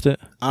announced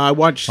it? I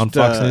watched on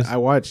Fox News. I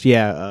watched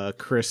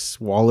Chris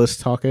Wallace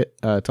talk about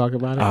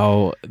it.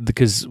 Oh,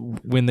 because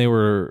when they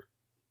were.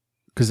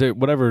 Because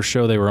whatever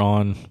show they were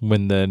on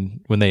when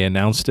they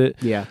announced it,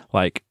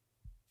 like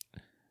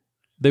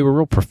they were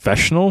real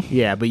professional.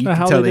 Yeah, but you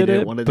could tell they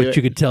didn't want to do it. But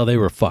you could tell they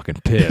were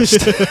fucking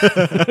pissed.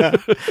 They're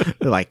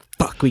like,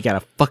 "Fuck, we gotta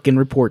fucking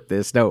report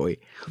this, don't we?"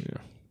 Yeah.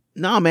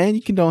 Nah, man,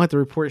 you don't have to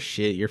report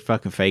shit. You're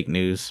fucking fake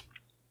news.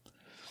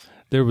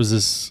 There was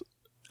this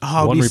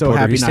one reporter. So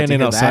happy he's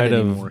standing outside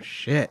of more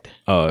shit.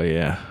 Oh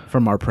yeah,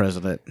 from our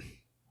president.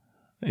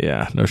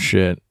 Yeah, no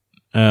shit.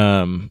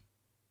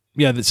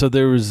 Yeah, so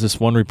there was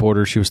this one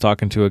reporter, she was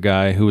talking to a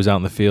guy who was out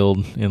in the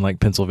field in like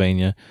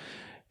Pennsylvania,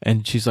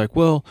 and she's like,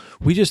 well,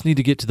 we just need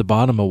to get to the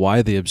bottom of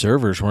why the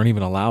observers weren't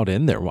even allowed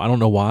in there. I don't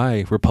know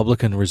why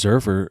Republican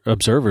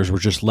observers were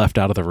just left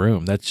out of the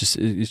room.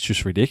 It's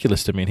just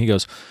ridiculous to me.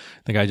 And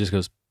the guy just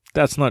goes,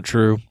 that's not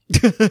true.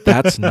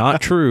 That's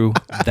not true.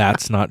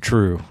 That's not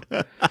true.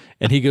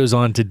 And he goes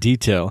on to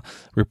detail,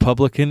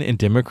 Republican and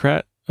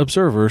Democrat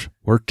observers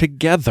were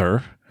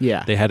together.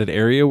 Yeah. They had an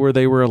area where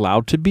they were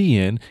allowed to be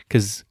in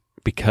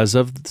because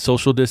of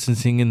social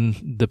distancing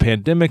in the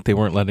pandemic, they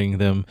weren't letting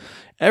them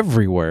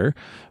everywhere,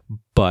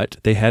 but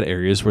they had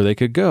areas where they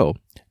could go.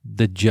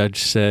 The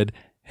judge said,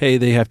 hey,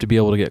 they have to be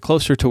able to get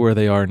closer to where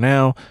they are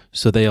now,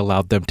 so they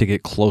allowed them to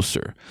get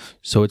closer.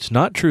 So it's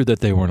not true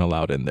that they weren't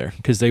allowed in there,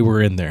 because they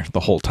were in there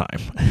the whole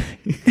time.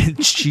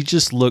 And she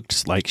just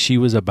looked like she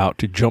was about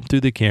to jump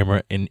through the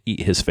camera and eat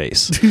his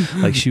face.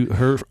 Like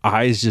her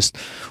eyes just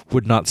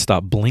would not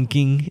stop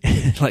blinking,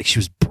 like she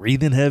was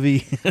breathing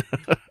heavy.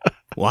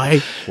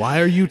 Why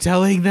are you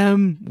telling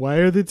them? Why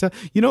are they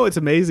what's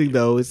amazing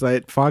though is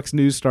that Fox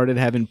News started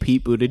having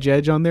Pete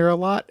Buttigieg on there a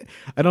lot,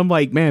 and I'm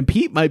like, man,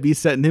 Pete might be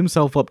setting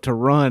himself up to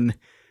run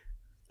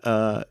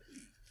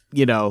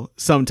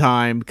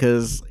sometime,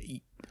 because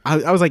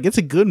I was like, it's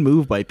a good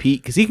move by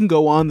Pete, because he can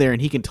go on there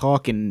and he can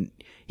talk and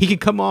he can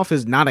come off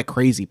as not a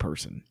crazy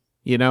person,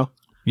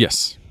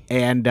 Yes.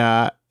 And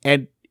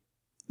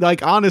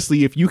like,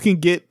 honestly, if you can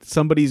get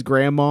somebody's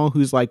grandma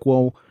who's like,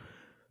 well,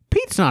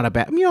 Pete's not a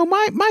bad,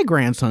 my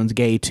grandson's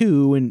gay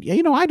too, and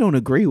I don't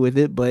agree with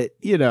it, but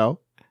Yep.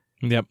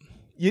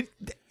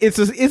 It's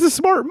a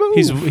smart move.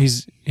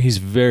 He's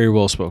very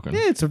well spoken.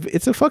 Yeah,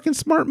 it's a fucking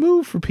smart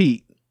move for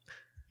Pete.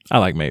 I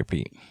like Mayor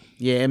Pete.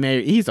 Yeah,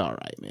 Mayor, he's all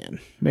right, man.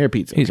 Mayor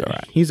Pete's okay. He's all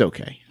right. He's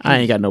okay. I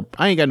ain't got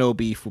no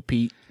beef with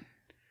Pete.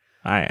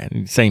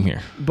 Same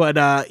here.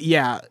 But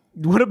yeah,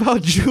 what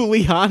about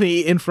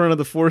Giuliani in front of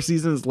the Four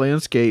Seasons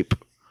landscape?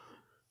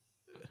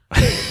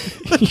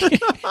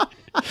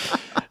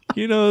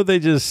 They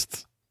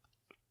just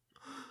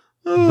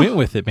went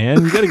with it,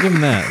 man. You got to give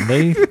them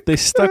that. They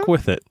stuck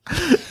with it.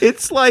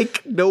 It's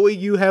like knowing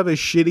you have a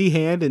shitty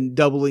hand and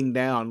doubling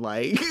down.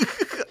 Like,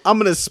 I'm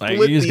going to split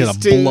these two. You're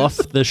just going to bluff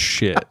the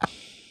shit.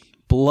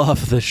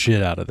 Bluff the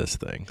shit out of this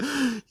thing.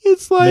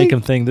 It's like... Make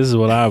them think this is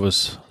what I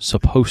was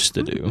supposed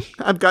to do.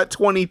 I've got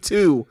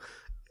 22.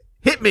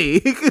 Hit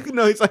me.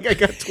 No, he's like, I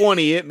got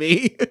 20. Hit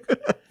me.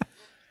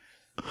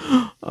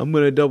 I'm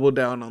going to double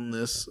down on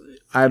this.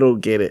 I don't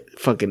get it.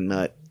 Fucking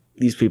nut.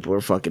 These people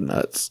are fucking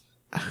nuts.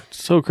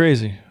 So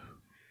crazy.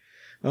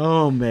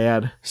 Oh,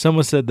 man.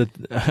 Someone said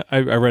that... I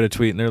read a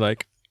tweet and they're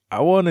like,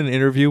 I want an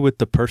interview with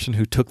the person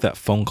who took that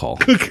phone call.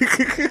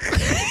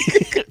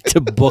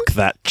 To book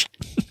that.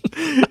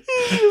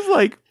 He's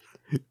like,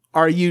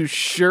 are you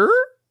sure?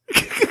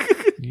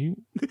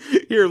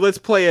 Here, let's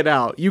play it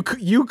out. You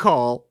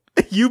call.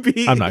 You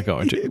be. I'm not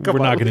going to. We're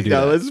not going to do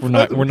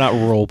that. We're not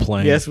role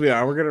playing. Yes, we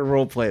are. We're going to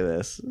role play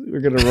this.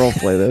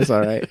 All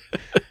right.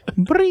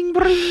 Bring,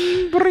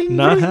 bring, bring.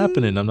 Not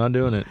happening. I'm not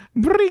doing it.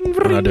 Bring,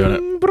 bring. I'm not doing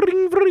it.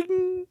 Bring,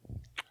 bring.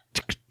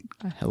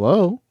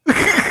 Hello.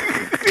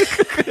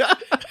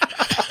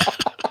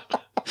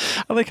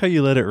 I like how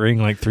you let it ring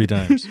like 3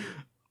 times.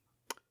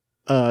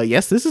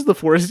 Yes, this is the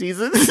Four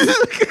Seasons.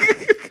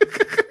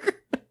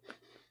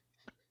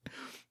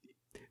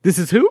 This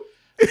is who?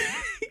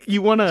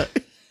 You wanna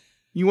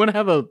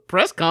have a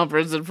press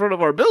conference in front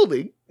of our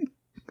building?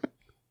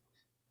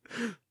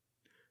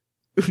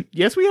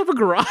 Yes, we have a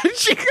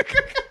garage.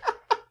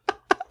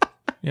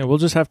 Yeah, we'll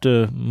just have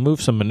to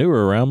move some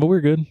manure around, but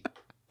we're good.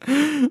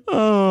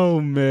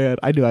 Oh man,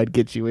 I knew I'd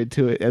get you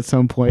into it at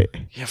some point.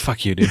 Yeah,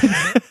 fuck you, dude.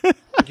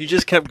 You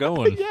just kept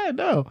going. Yeah,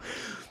 no.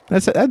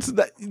 That's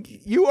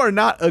you are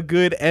not a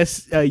good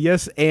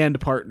yes and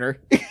partner.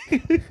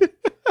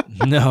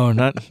 No,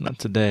 not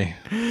today.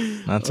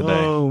 Not today.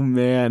 Oh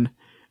man.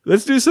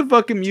 Let's do some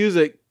fucking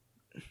music.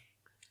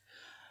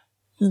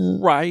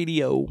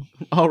 Radio.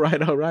 All right.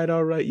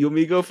 You want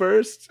me to go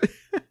first?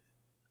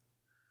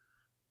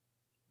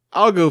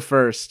 I'll go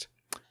first.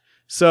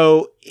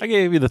 So I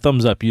gave you the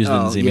thumbs up. You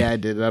didn't see me. Yeah, I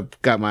did.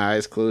 I've got my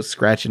eyes closed,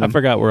 scratching them. I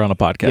forgot we're on a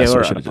podcast. Yeah, so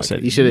we're I should on a have just podcast.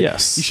 said You should have.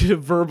 yes. You should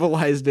have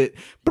verbalized it.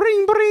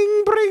 Bring.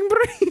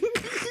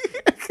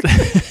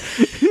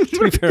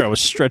 To be fair, I was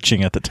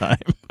stretching at the time.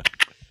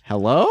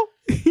 Hello?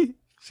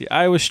 See,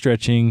 I was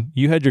stretching.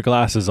 You had your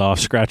glasses off,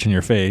 scratching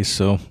your face.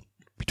 So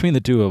between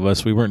the two of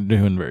us, we weren't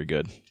doing very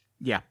good.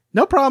 Yeah,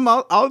 no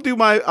problem. I'll do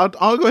my. I'll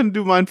go ahead and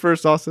do mine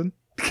first, Austin.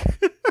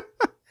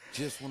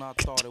 Just when I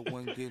thought it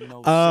wouldn't get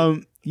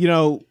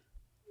no.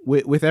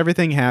 With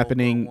everything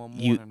happening,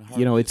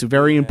 it's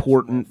very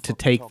important to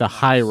take the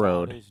high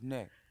road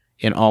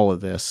in all of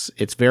this.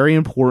 It's very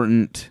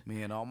important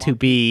to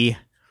be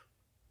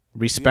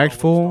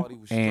respectful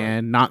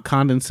and not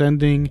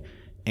condescending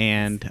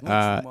and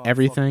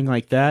everything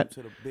like that.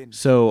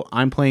 So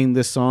I'm playing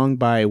this song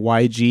by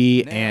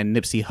YG and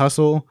Nipsey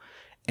Hussle,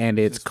 and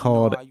it's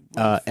called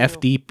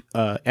FDT.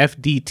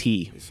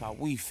 It's how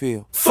we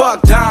feel.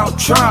 Fuck Donald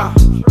Trump.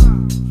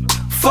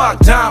 Fuck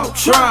Donald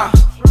Trump.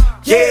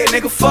 Yeah,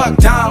 nigga, fuck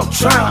Donald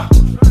Trump.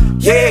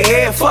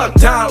 Yeah, fuck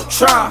Donald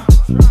Trump.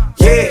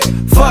 Yeah,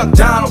 fuck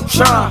Donald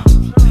Trump.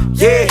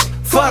 Yeah,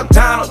 fuck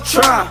Donald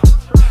Trump.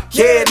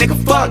 Yeah,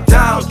 nigga, fuck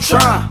Donald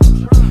Trump.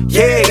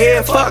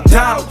 Yeah, fuck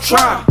Donald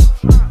Trump.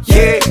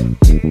 Yeah.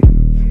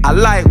 I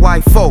like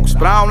white folks,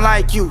 but I don't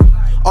like you.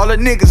 All the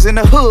niggas in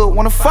the hood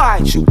wanna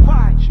fight you.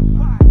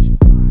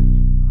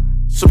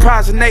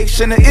 Surprise the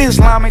nation of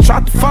Islam ain't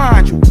tried to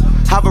find you.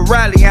 Have a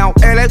rally out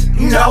LA,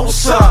 you know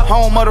what's up.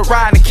 Home of the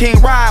ride and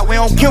King Ride, we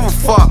don't give a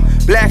fuck.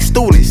 Black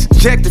students,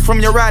 ejected from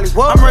your rally.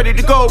 What? I'm ready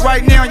to go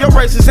right now, your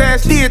racist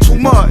ass did too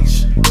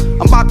much.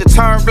 I'm about to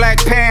turn Black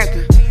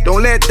Panther.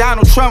 Don't let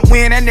Donald Trump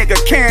win, that nigga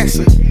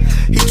cancer.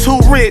 He too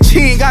rich,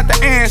 he ain't got the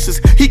answers.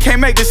 He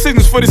can't make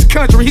decisions for this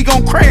country, he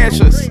gon'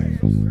 crash us.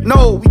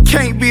 No, we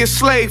can't be a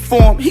slave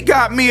for him. He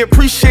got me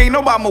appreciating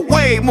Obama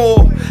way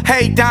more.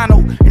 Hey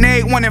Donald, and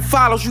everyone that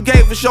follows, you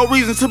gave us your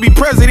reason to be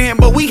president,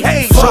 but we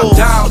hate you. Fuck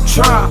Donald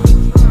Trump.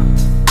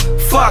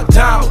 Fuck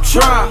Donald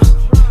Trump.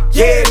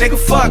 Yeah, nigga,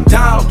 fuck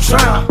Donald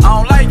Trump.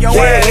 I don't like your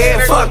ass.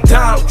 Yeah, fuck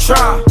Donald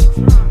Trump.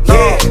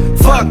 Yeah,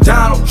 fuck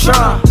Donald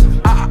Trump.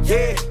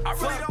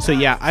 So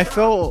yeah, I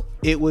felt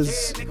it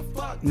was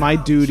my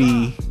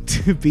duty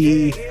to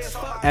be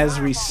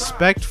as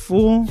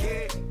respectful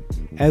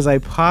as I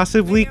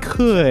possibly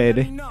could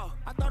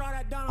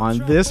on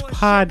this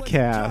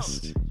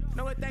podcast,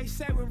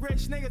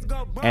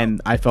 and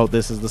I felt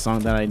this is the song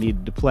that I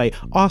needed to play.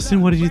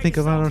 Austin, what did you think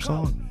about our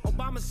song?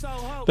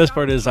 Best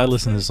part is I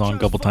listened to the song a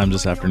couple times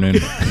this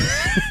afternoon.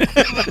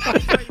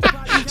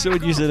 So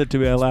when you said it to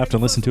me, I laughed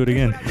and listened to it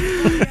again.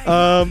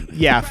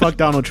 Yeah, fuck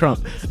Donald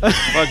Trump.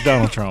 Fuck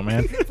Donald Trump,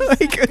 man.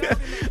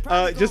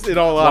 Just in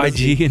all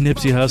honesty. YG and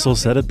Nipsey Hussle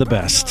said it the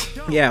best.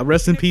 Yeah,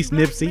 rest in peace,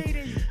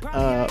 Nipsey.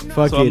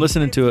 So I'm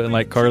listening to it, and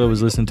like Carla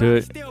was listening to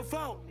it,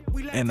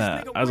 And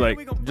I was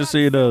like, just so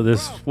you know,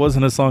 this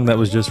wasn't a song that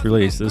was just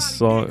released. This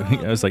song,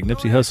 I was like,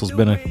 Nipsey Hussle's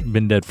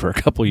been dead for a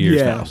couple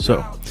years now. So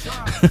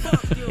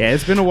yeah,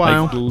 it's been a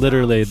while. Like,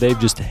 literally, they've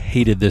just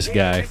hated this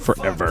guy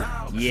forever.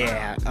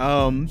 Yeah.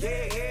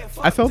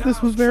 I felt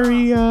this was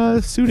very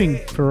suiting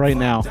for right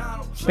now.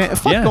 Man,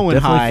 fuck going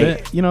high.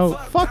 Fit. You know,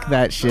 fuck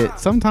that shit.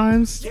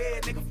 Sometimes,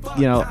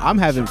 you know, I'm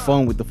having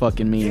fun with the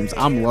fucking memes.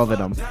 I'm loving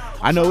them.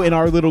 I know in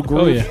our little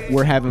group,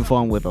 we're having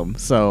fun with them.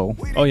 So.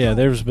 Oh yeah,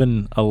 there's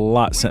been a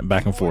lot sent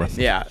back and forth.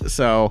 Yeah.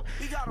 So,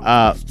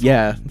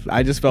 yeah,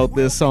 I just felt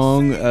this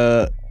song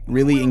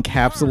really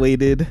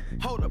encapsulated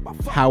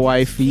how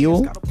I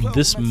feel.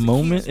 This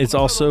moment, it's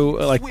also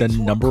like the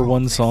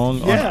 #1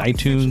 song on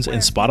iTunes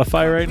and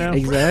Spotify right now.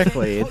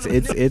 Exactly,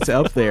 it's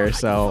up there.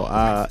 So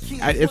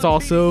it's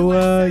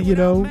also you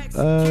know,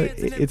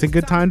 it's a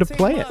good time to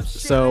play it.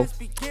 So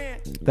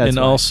that's and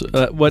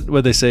also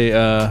what they say.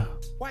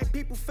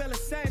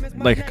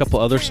 Like a couple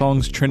other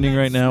songs trending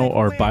right now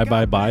are "Bye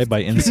Bye Bye"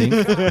 by NSYNC.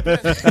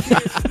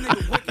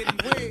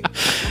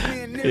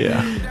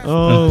 Yeah.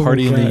 Oh, and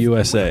 "Party in the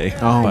USA"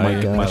 by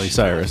my gosh. Miley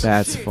Cyrus.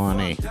 That's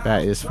funny.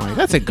 That is funny.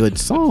 That's a good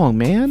song,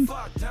 man.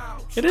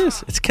 It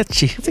is. It's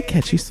catchy. It's a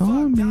catchy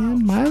song,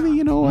 man. Miley,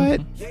 you know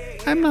what?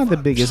 I'm not the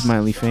biggest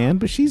Miley fan,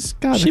 but she's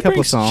got a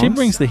couple songs. She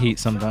brings the heat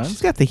sometimes.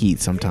 She's got the heat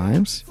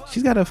sometimes.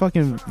 She's got a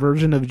fucking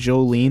version of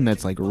Jolene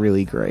that's like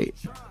really great.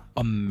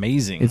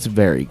 Amazing. It's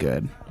very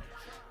good.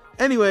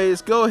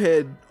 Anyways, go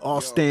ahead,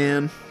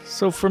 Austin.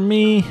 So for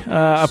me,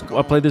 I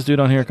played this dude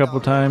on here a couple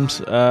of times.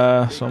 So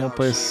I'm gonna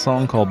play a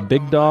song called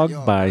 "Big Dog"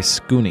 by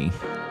Scooney.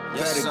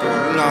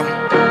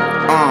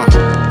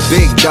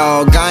 Big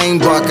dog, I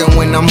ain't barking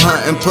when I'm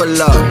hunting,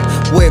 pull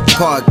up. Whip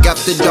park,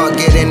 after dark,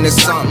 get into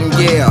something,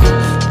 yeah.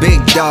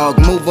 Big dog,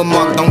 move 'em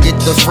up, don't get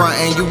the front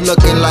and you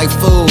looking like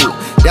food.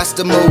 That's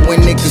the move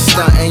when niggas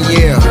stuntin',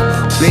 yeah.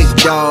 Big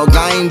dog,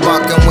 I ain't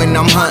barking when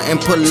I'm hunting,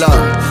 pull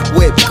up.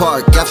 Whip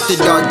park, after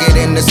dark, get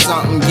into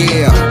something,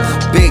 yeah.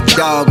 Big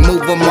dog,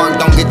 move 'em up,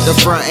 don't get the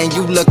front and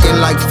you looking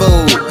like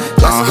food.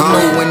 That's the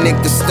move when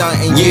niggas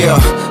stuntin',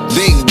 yeah.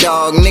 Big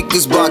dog,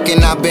 niggas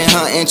barking, I been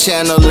hunting,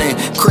 channeling,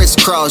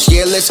 crisscross,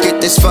 yeah, let's get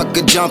this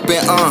fucker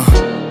jumping,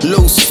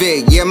 loose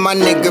fit, yeah, my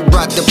nigga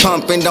brought the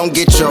pumping, don't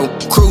get your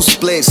crew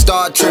split,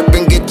 start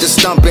tripping, get the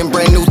stumping,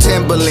 brand new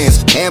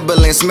Timberlands,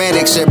 ambulance,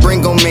 medic shit,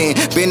 bring 'em in,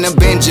 been a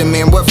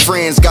Benjamin, we're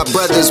friends, got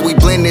brothers, we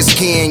blend this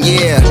kin,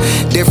 yeah,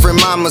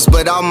 different mamas,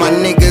 but all my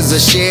niggas a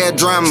shared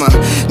drama,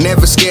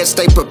 never scared,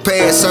 stay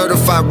prepared,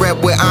 certified rep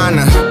with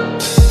honor.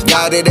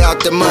 Got it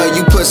out the mud,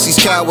 you pussies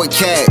coward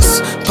cats.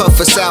 Puff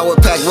a sour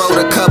pack, roll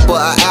a couple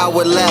of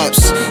hour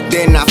laps.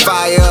 Then I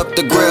fire up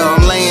the grill,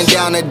 I'm laying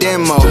down a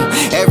demo.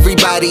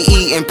 Everybody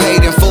eating,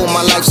 paid in full,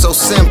 my life so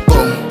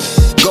simple.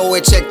 Go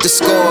and check the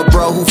score,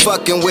 bro, who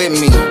fucking with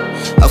me?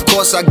 Of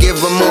course I give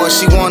her more,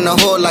 she want a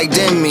whore like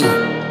Demi.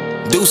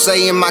 Do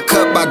say in my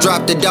cup, I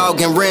dropped the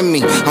dog and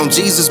Remy. On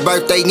Jesus'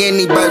 birthday,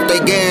 any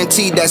birthday,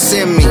 guaranteed that's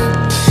in me.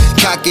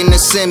 Cocking the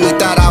semi,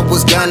 thought I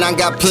was done, I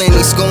got plenty.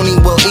 Scooney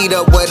will eat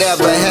up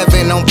whatever,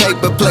 heaven on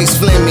paper, place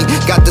flimmy.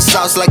 Got the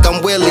sauce like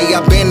I'm Willie,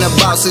 I been the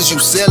boss, is you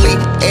silly?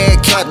 Air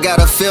cap,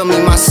 gotta feel me,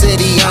 my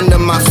city under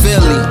my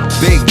Philly.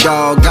 Big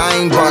dog, I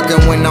ain't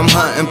barking when I'm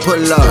hunting,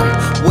 pull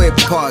up. Whip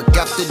park,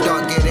 after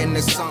dark, get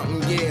into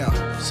something, yeah.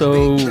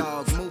 So,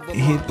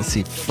 let's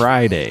see,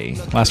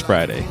 last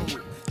Friday,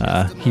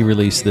 he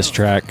released this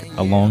track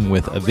along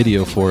with a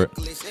video for it,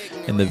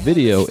 and the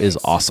video is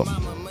awesome.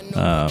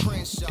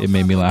 It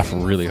made me laugh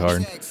really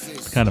hard.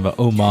 It's kind of an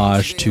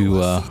homage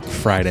to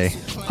Friday.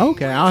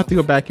 Okay, I'll have to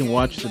go back and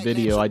watch the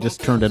video. I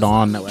just turned it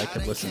on that way I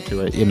could listen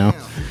to it, you know.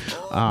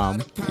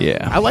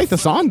 Yeah. I like the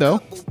song, though.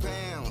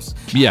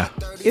 Yeah.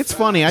 It's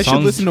funny. I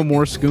should listen to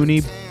more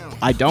Scooney.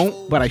 I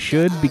don't, but I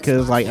should,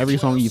 because like every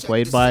song you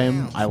played by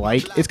him, I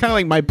like. It's kind of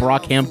like my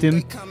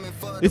Brockhampton.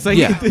 It's like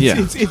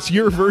it's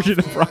your version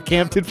of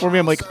Brockhampton for me.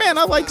 I'm like, man,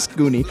 I like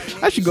Scooney.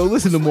 I should go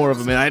listen to more of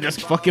him, and I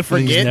just fucking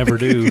forget. You never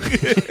do.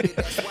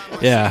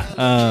 Yeah.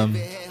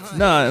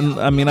 No,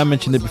 I mean, I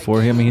mentioned it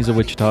before. I mean, he's a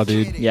Wichita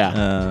dude.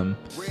 Yeah.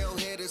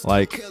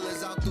 Like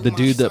the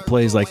dude that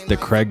plays like the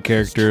Craig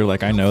character.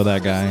 Like I know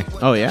that guy.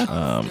 Oh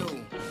yeah.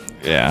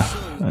 Yeah.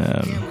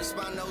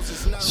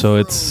 So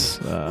it's.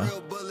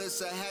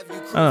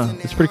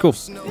 It's pretty cool.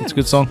 It's a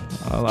good song.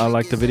 I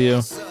like the video.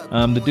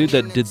 The dude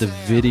that did the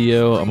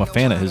video, I'm a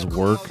fan of his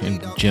work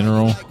in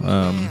general.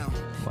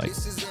 Like,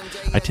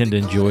 I tend to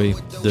enjoy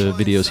the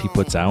videos he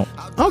puts out.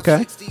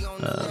 Okay.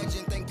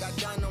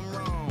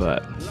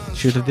 But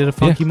should have did a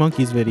Funky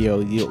Monkeys video.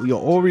 You'll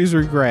always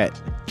regret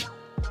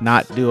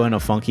not doing a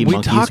Funky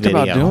Monkeys video. We talked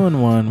about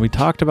doing one. We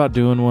talked about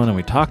doing one, and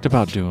we talked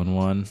about doing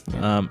one.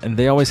 And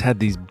they always had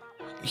these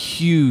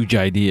huge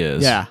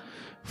ideas. Yeah.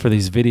 For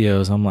these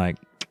videos, I'm like,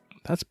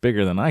 that's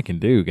bigger than I can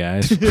do,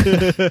 guys.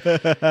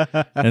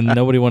 And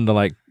nobody wanted to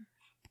like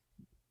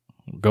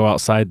go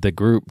outside the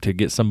group to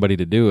get somebody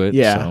to do it.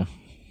 Yeah. So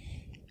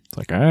it's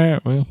like, all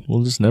right, well,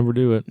 we'll just never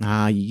do it.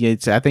 I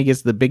think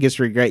it's the biggest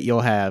regret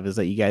you'll have is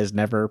that you guys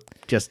never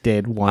just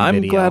did one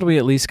video. I'm glad we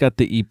at least got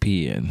the EP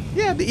in.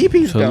 Yeah, the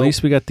EP's so dope. At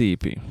least we got the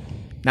EP.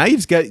 Now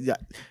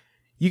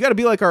you You got to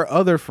be like our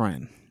other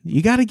friend.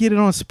 You got to get it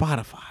on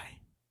Spotify.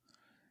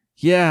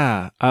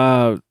 Yeah.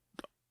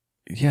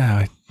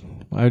 Yeah.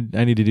 I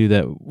need to do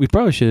that. We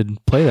probably should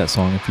play that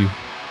song if you...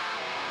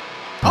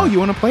 Oh, you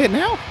want to play it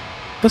now?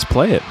 Let's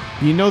play it.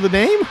 You know the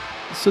name?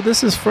 So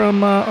this is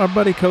from our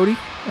buddy Cody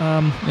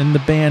in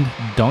the band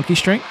Donkey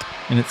Strength,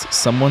 and it's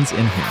Someone's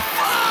in Here.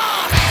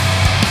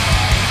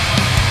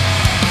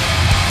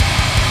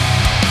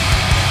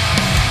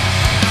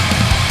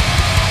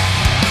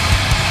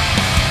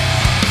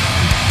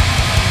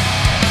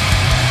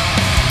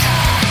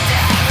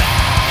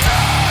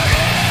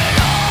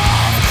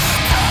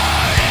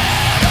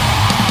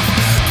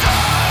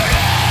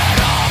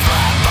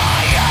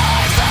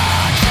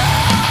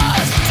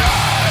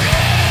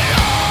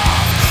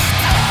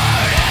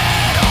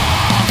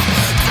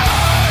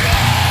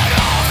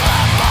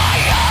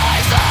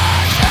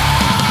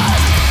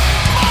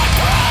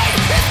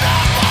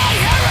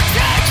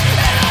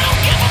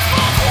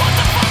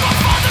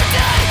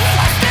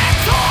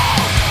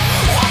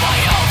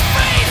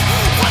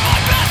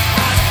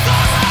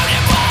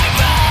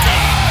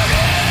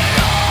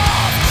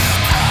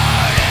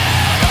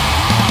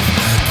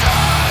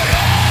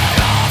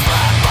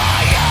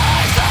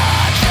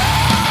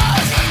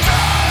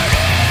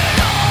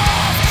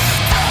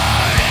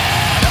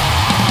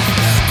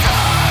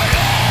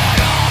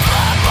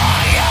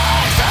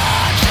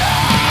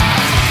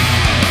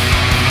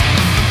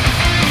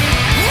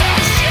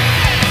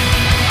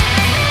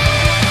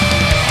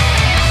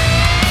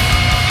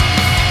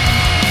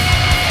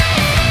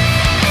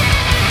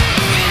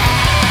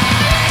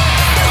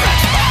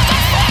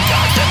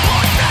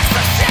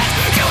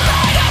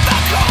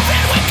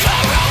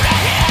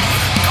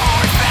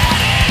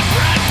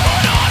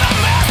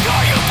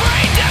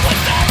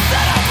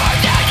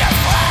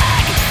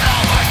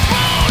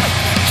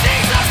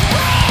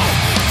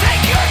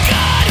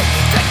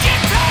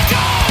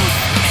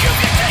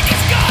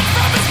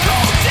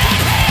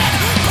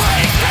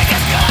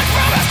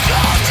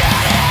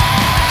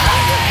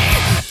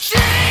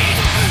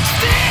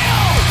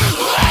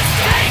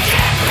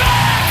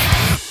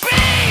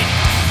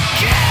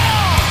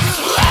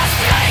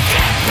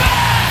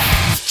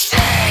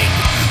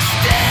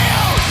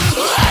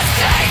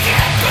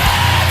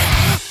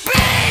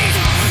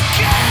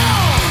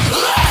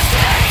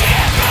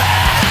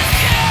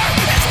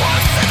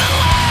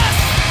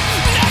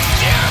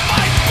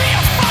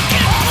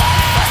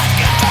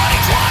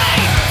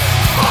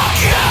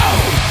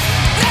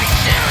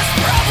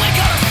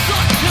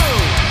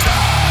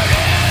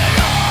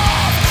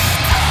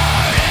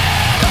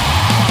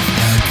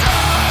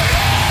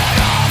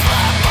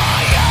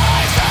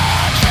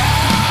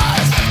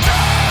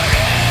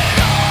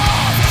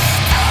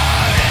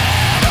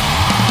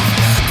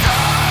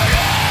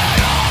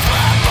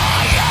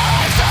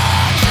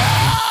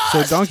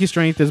 So Donkey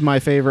Strength is my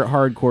favorite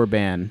hardcore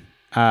band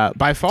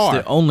by far.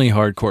 It's the only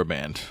hardcore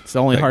band. It's the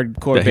only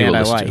hardcore band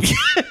I like.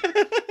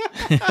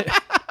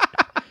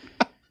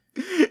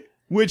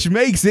 Which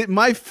makes it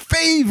my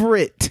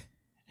favorite.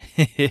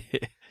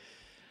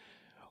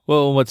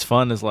 Well, what's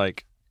fun is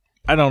like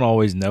I don't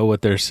always know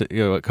what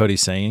what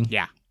Cody's saying.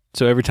 Yeah.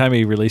 So every time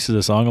he releases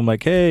a song, I'm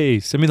like, "Hey,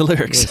 send me the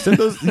lyrics." Yeah, send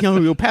those,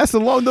 you'll pass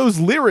along those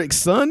lyrics,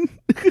 son.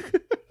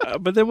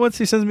 But then once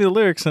he sends me the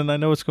lyrics and I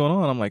know what's going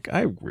on, I'm like,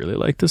 I really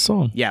like this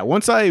song. Yeah,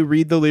 once I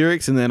read the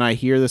lyrics and then I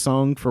hear the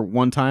song for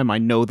one time, I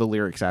know the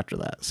lyrics after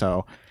that.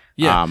 So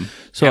yeah,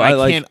 so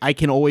I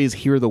can always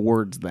hear the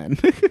words then.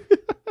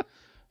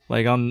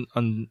 Like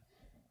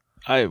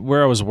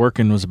where I was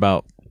working was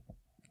about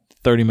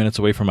 30 minutes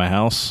away from my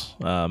house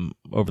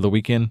over the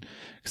weekend.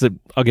 Because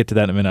I'll get to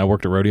that in a minute. I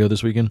worked a rodeo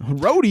this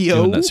weekend. Rodeo?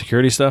 Doing that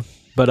security stuff.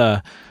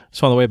 But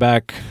so on the way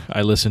back,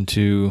 I listened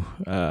to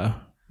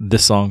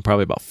this song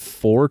probably about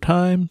 4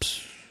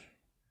 times.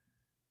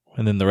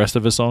 And then the rest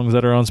of his songs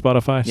that are on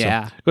Spotify.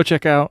 Yeah. So go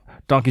check out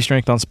Donkey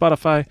Strength on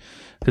Spotify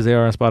because they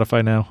are on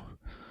Spotify now.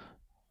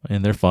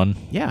 And they're fun.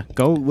 Yeah,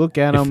 go look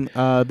at them.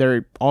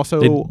 They're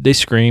also... They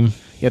scream.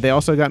 Yeah, they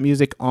also got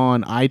music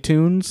on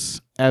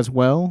iTunes as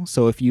well.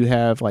 So if you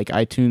have like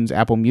iTunes,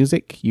 Apple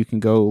Music, you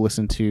can go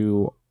listen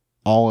to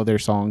all of their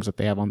songs that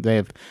they have on.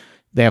 They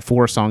have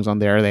 4 songs on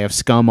there. They have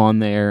Scum on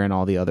there and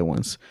all the other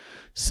ones.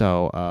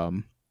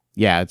 So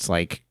yeah, it's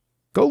like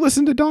go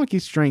listen to Donkey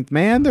Strength,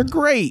 man. They're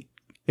great.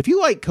 If you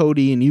like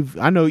Cody and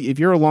I know if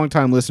you're a long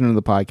time listener to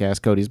the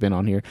podcast, Cody's been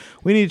on here.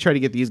 We need to try to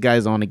get these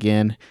guys on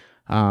again.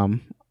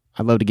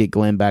 I'd love to get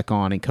Glenn back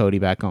on and Cody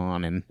back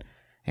on,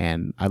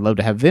 and I'd love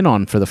to have Vin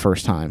on for the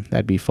first time.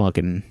 That'd be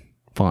fucking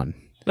fun.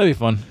 That'd be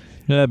fun.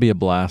 Yeah, that'd be a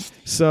blast.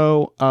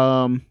 So,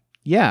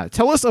 yeah,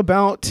 tell us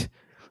about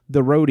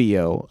the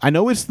rodeo. I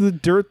know it's the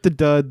dirt, the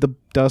dud, the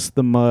dust,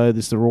 the mud.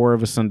 It's the roar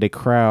of a Sunday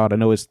crowd. I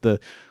know it's the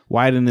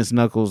white in his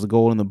knuckles, the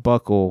gold in the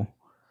buckle.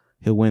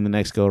 He'll win the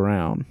next go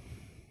round.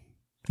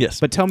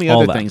 Yes, but tell me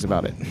other things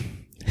about it.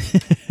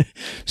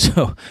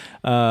 So,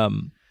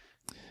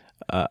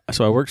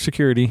 so I work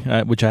security,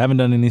 which I haven't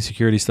done any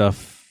security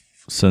stuff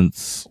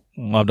since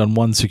I've done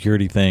one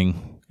security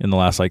thing in the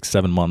last like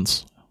 7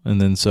 months. And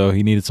then so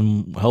he needed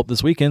some help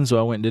this weekend, so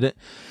I went and did it.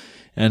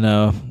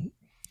 And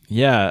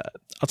Yeah,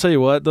 I'll tell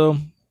you what though.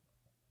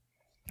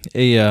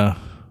 A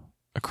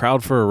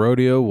crowd for a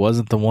rodeo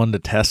wasn't the one to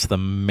test the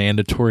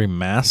mandatory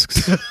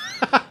masks.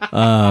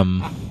 How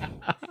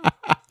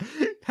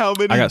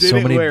many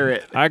didn't wear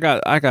it? I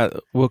got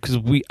well, because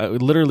we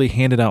literally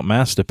handed out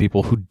masks to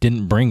people who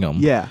didn't bring them.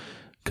 Yeah,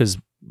 because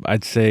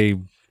I'd say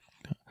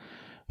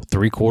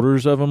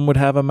 3/4 of them would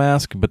have a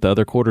mask, but the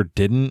other quarter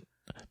didn't.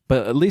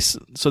 But at least,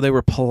 so they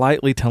were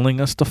politely telling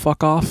us to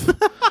fuck off.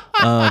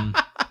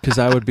 Because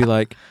I would be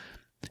like,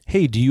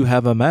 "Hey, do you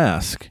have a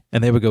mask?"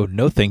 And they would go,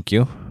 "No, thank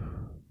you."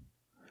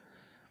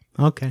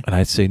 Okay. And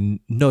I'd say,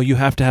 "No, you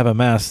have to have a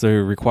mask.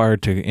 They're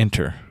required to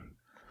enter."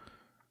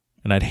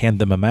 And I'd hand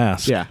them a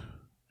mask. Yeah.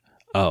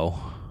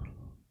 Oh.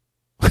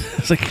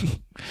 It's like,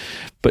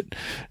 but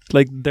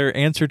like their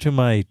answer to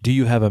my "Do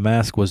you have a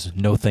mask?" was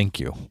 "No, thank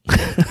you."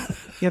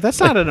 Yeah, that's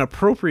not an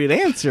appropriate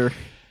answer.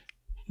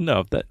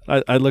 No, that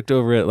I looked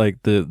over at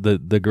like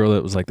the girl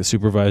that was like the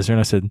supervisor, and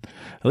I said,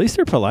 "At least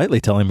they're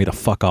politely telling me to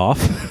fuck off."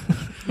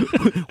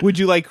 Would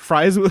you like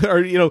fries with,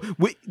 or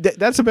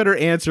that's a better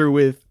answer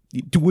with,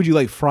 would you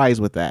like fries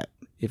with that?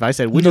 If I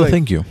said, would you like,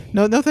 thank you.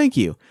 No, thank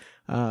you.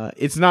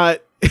 It's not,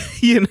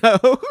 you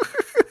know.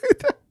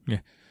 Yeah.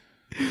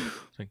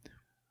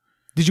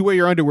 Did you wear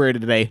your underwear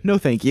today? No,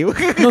 thank you.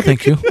 No,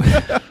 thank you.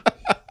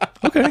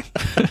 Okay.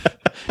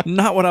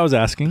 Not what I was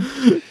asking.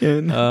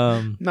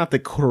 Not the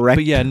correct.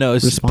 But yeah, no,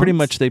 it's response. pretty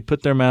much they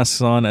put their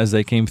masks on as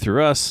they came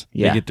through us.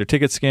 Yeah. They get their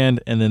ticket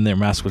scanned, and then their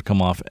mask would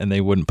come off, and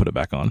they wouldn't put it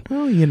back on.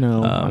 Well,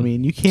 I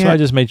mean, you can't. So I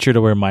just made sure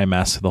to wear my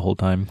mask the whole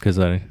time because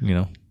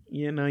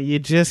you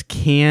just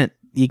can't.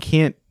 You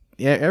can't.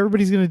 Yeah,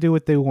 everybody's gonna do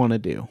what they want to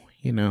do.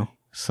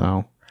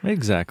 So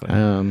exactly.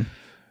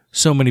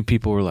 So many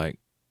people were like,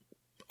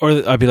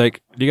 or I'd be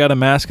like, "You got a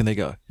mask?" And they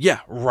go,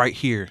 "Yeah, right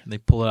here." And they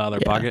pull it out of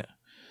their pocket.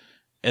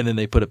 And then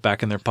they put it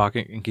back in their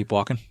pocket and keep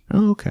walking.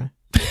 Oh, okay.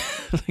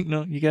 Like,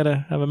 no, you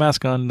gotta have a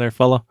mask on there,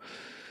 fella.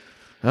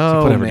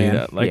 Oh, so man. Do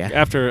that. Like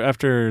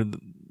after,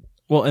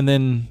 well, and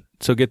then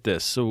so get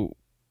this. So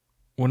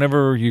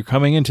whenever you're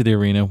coming into the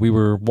arena, we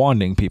were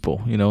wanding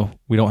people.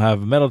 We don't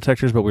have metal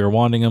detectors, but we were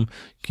wanding them.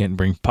 You can't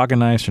bring pocket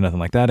knives or nothing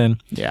like that in.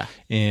 Yeah.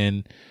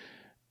 And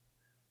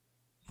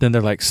then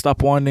they're like,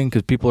 stop wanding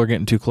because people are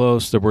getting too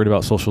close. They're worried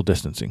about social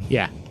distancing.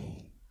 Yeah.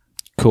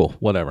 Cool.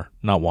 Whatever.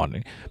 Not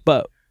wanding,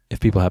 but. If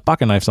people have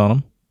pocket knives on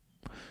them,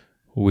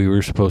 we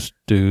were supposed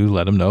to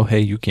let them know, hey,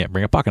 you can't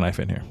bring a pocket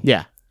knife in here.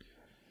 Yeah.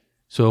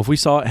 So if we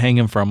saw it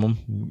hanging from them,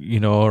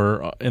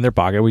 or in their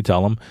pocket, we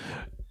tell them.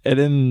 And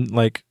then,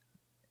 like,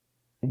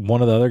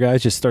 one of the other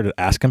guys just started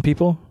asking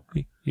people,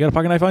 you got a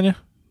pocket knife on you?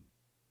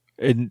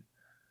 And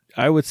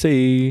I would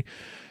say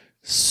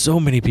so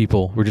many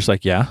people were just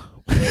like, yeah.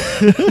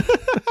 We're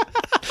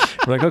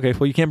like, okay,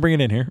 well, you can't bring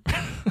it in here.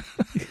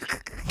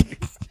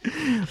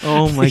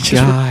 Oh, my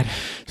God.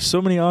 So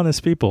many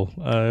honest people.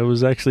 It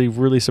was actually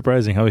really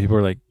surprising how people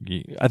were like,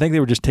 I think they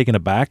were just taken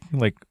aback.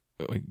 Like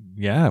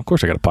yeah, of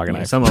course I got a pocket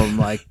knife. Some of them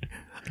like,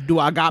 do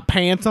I got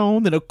pants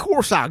on? Then of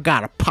course I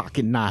got a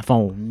pocket knife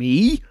on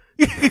me.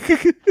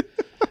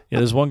 Yeah,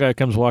 there's one guy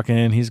comes walking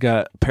in. He's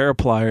got a pair of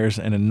pliers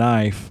and a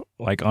knife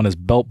like on his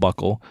belt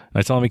buckle. And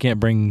I tell him he can't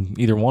bring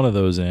either one of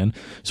those in.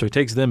 So he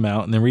takes them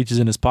out and then reaches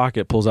in his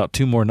pocket, pulls out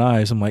 2 more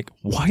knives. I'm like,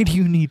 why do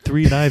you need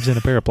 3 knives and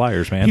a pair of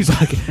pliers, man? He's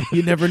like,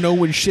 you never know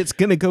when shit's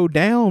going to go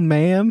down,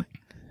 man.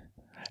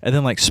 And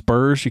then like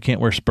spurs, you can't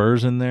wear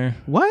spurs in there.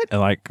 What?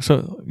 And like,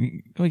 so,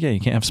 well, yeah,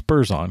 you can't have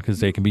spurs on because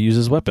they can be used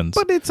as weapons.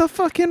 But it's a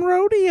fucking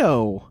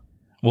rodeo.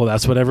 Well,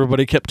 that's what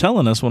everybody kept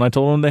telling us when I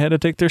told them they had to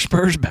take their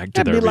spurs back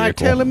to their vehicle. That'd be like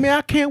telling me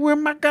I can't wear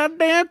my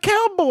goddamn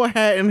cowboy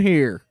hat in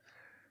here.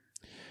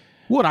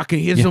 What, I can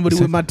hit somebody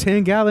with my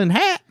 10-gallon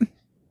hat?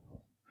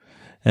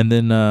 And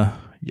then,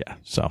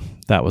 so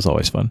that was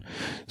always fun.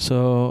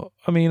 So,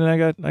 I mean, I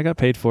got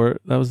paid for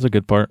it. That was the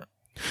good part.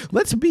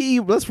 Let's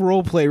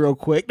role play real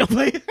quick.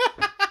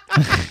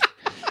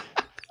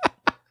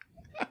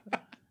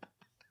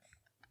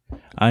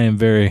 I am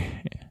very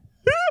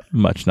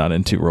much not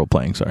into role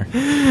playing. Sorry.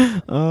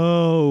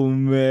 Oh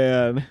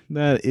man,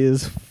 that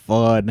is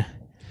fun.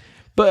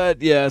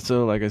 But yeah,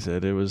 so like I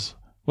said, it was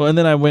well. And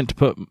then I went to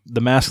put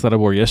the mask that I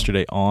wore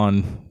yesterday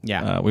on.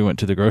 Yeah, we went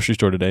to the grocery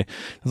store today.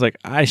 I was like,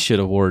 I should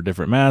have wore a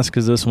different mask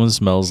because this one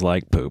smells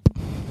like poop.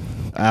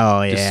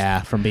 Oh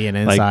yeah, from being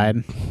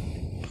inside.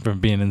 From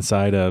being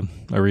inside a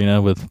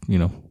arena with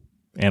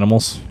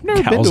animals.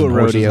 Never been to a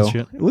rodeo.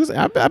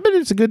 I bet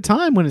it's a good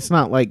time when it's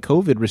not like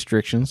COVID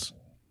restrictions.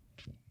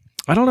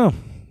 I don't know.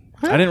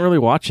 I didn't really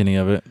watch any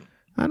of it.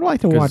 I'd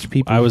like to watch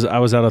people. I was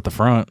out at the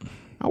front.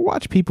 I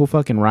watch people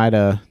fucking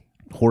ride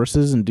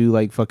horses and do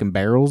like fucking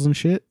barrels and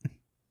shit.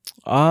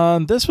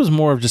 This was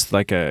more of just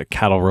like a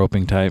cattle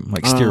roping type,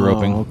 like steer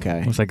roping.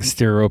 Okay, it was like a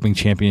steer roping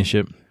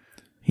championship.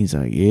 He's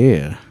like,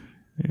 yeah.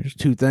 There's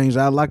 2 things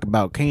I like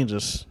about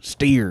Kansas: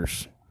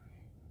 steers,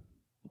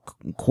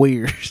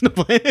 queers.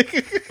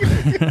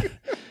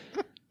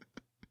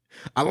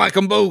 I like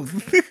them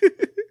both.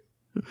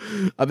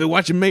 I've been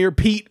watching Mayor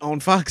Pete on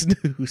Fox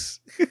News.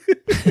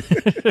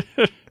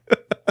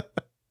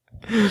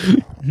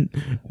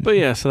 But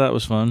yeah, so that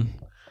was fun.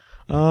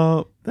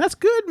 That That's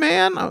good,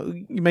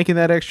 man. You're making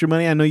that extra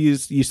money. I know you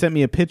sent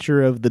me a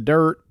picture of the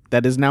dirt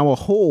that is now a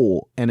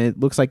hole, and it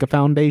looks like a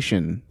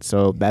foundation.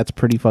 So that's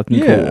pretty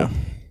fucking cool.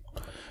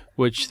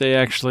 Which they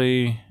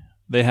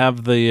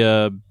have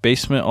the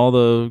basement, all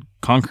the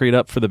concrete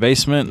up for the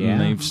basement,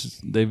 and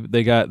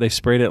they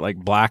sprayed it like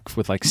black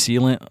with like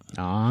sealant.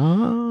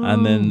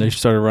 And then they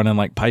started running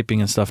like piping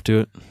and stuff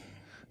to it.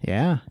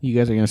 Yeah, you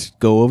guys are gonna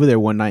go over there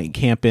one night and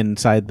camp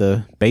inside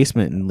the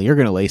basement, and you're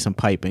gonna lay some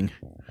piping.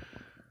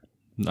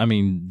 I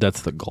mean,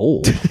 that's the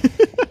goal.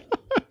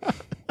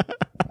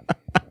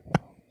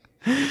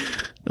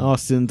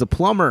 Austin's a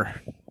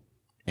plumber,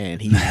 and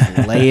he's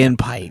laying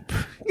pipe.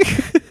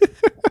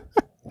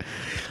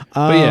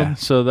 But yeah,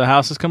 so the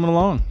house is coming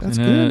along. That's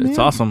good, man. It's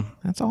awesome.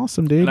 That's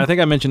awesome, dude. And I think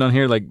I mentioned on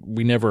here, like,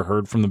 we never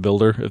heard from the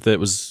builder if they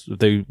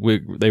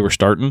were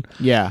starting.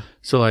 Yeah.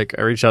 So like,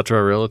 I reached out to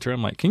our realtor.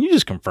 I'm like, can you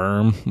just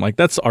confirm? Like,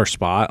 that's our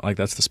spot. Like,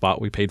 that's the spot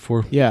we paid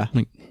for. Yeah.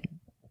 Like,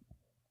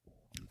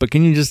 but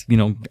can you just, I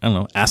don't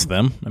know, ask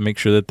them and make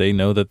sure that they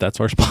know that that's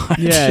our spot?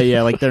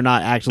 Yeah, like they're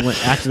not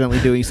accidentally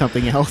doing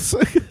something else.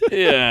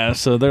 Yeah,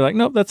 so they're like,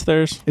 nope, that's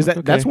theirs.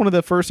 That's one of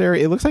the first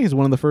areas? It looks like it's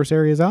one of the first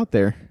areas out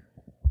there.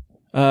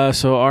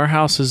 So our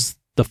house is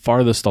the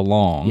farthest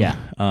along. Yeah.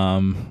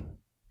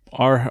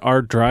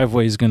 Our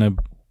driveway is gonna,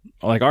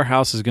 like, our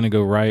house is gonna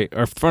go right.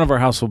 Our front of our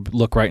house will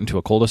look right into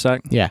a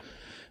cul-de-sac. Yeah.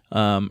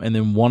 And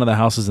then one of the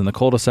houses in the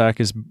cul-de-sac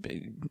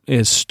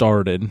is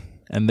started,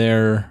 and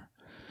they're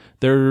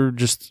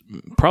just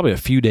probably a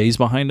few days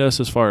behind us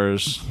as far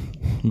as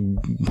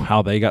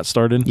how they got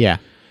started. Yeah.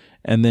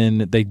 And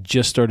then they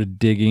just started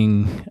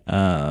digging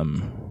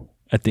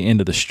at the end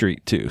of the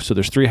street too. So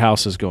there's 3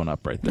 houses going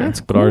up right there. That's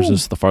but cool. Ours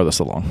is the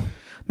farthest along.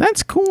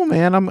 That's cool,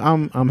 man.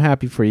 I'm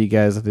happy for you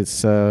guys that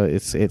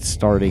it's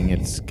starting.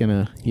 It's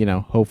gonna,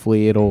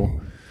 hopefully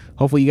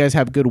you guys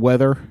have good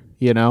weather,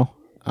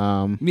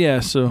 Yeah,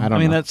 so I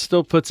mean that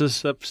still puts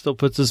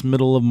us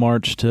middle of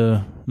March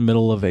to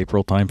middle of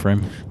April time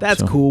frame.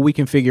 That's cool. We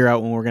can figure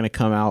out when we're gonna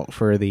come out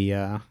for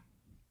the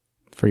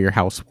for your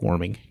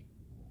housewarming.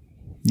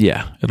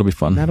 Yeah, it'll be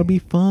fun. That'll be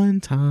fun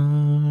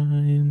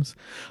times.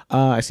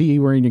 I see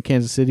you wearing your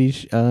Kansas City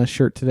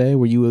shirt today.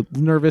 Were you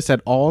nervous at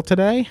all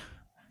today?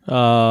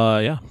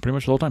 Yeah, pretty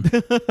much the whole time.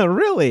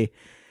 Really?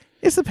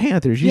 It's the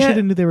Panthers. You should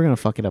have knew they were gonna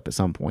fuck it up at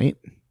some point.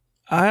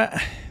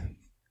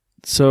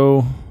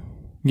 So.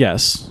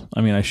 Yes,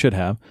 I mean I should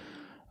have,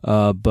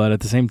 but at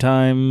the same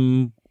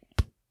time,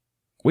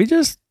 we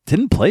just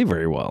didn't play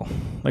very well.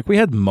 Like, we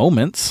had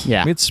moments, we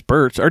had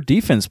spurts. Our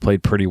defense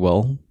played pretty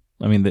well.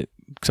 I mean,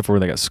 except for where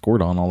they got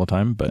scored on all the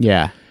time. But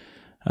yeah,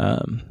 I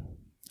don't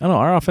know.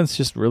 Our offense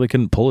just really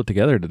couldn't pull it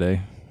together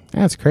today.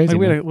 That's crazy.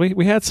 Like,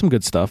 we had some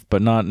good stuff,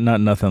 but not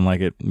nothing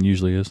like it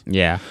usually is.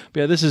 Yeah,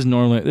 but yeah. This is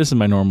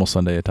my normal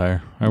Sunday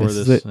attire. I wear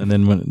this, and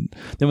then when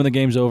the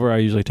game's over, I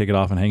usually take it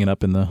off and hang it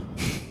up in the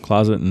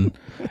closet, and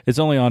it's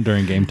only on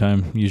during game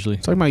time usually.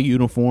 It's like my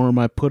uniform.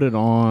 I put it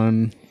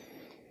on,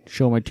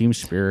 show my team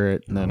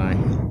spirit, and then I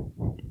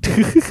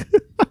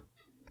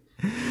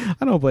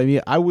don't blame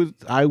you. I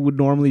would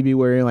normally be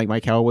wearing like my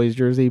Cowboys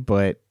jersey,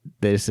 but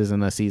this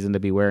isn't a season to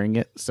be wearing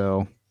it,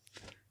 so.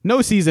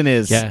 No season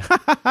is. Yeah.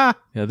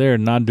 Yeah, they're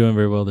not doing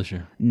very well this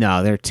year.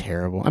 No, they're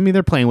terrible. I mean,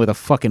 they're playing with a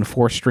fucking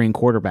 4-string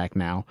quarterback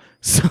now.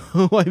 So,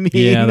 I mean.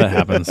 Yeah, that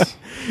happens.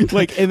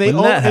 Like, and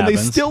they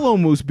still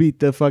almost beat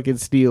the fucking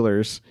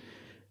Steelers.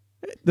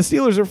 The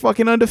Steelers are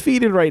fucking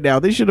undefeated right now.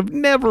 They should have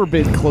never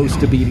been close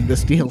to beating the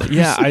Steelers.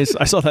 Yeah, I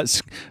saw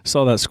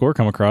that score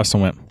come across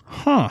and went,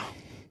 huh.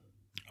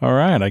 All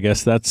right, I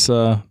guess that's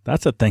a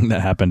thing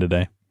that happened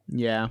today.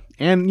 Yeah.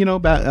 And,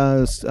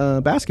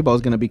 basketball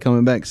is going to be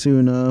coming back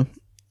soon.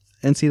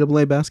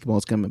 NCAA basketball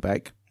is coming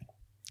back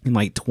in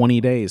like 20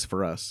 days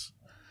for us.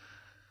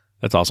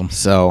 That's awesome.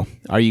 So,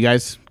 are you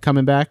guys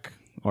coming back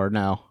or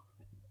no?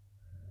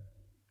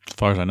 As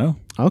far as I know.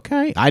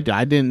 Okay, I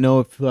didn't know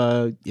if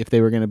they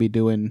were going to be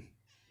doing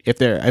if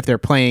they're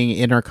playing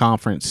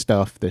interconference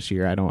stuff this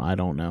year. I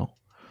don't know.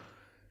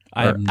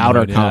 I have no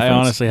idea. I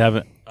honestly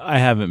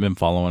haven't been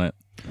following it.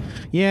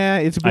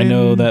 Yeah, I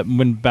know that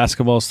when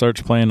basketball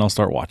starts playing, I'll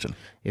start watching.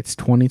 It's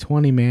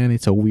 2020, man.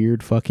 It's a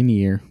weird fucking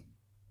year.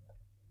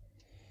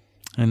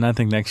 And I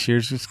think next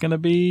year's just going to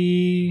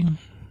be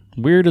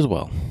weird as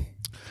well.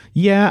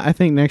 Yeah, I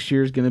think next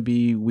year's going to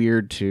be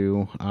weird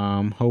too.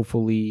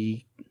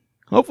 Hopefully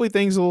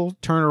things will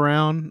turn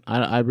around.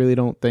 I really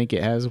don't think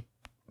it has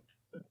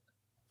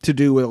to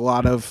do with a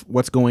lot of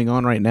what's going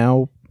on right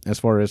now as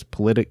far as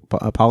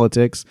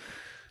politics.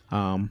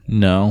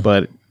 No.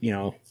 But,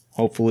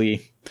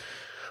 hopefully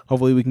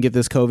we can get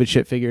this COVID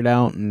shit figured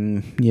out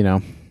and,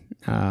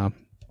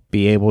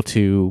 be able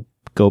to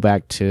go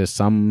back to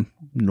some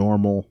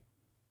normal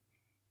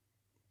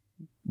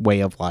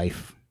way of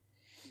life.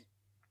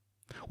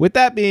 With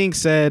that being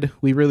said,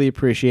 we really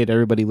appreciate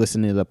everybody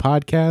listening to the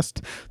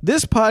podcast.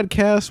 This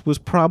podcast was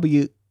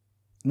probably,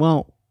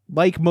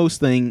 like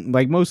most of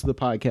the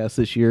podcasts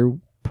this year,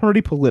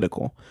 pretty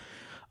political.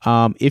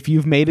 If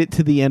you've made it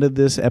to the end of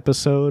this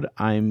episode,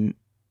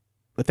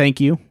 thank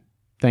you.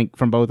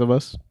 From both of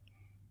us.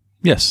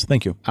 Yes,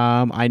 thank you.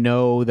 I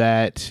know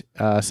that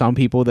some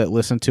people that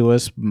listen to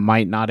us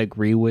might not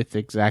agree with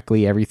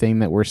exactly everything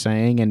that we're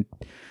saying, and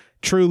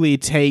truly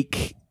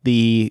take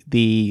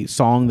the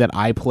song that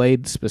I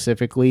played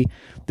specifically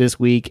this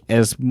week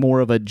as more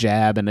of a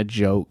jab and a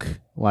joke.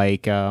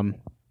 Like,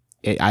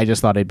 I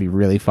just thought it'd be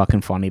really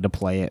fucking funny to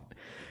play it,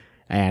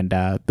 and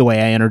the way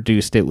I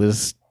introduced it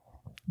was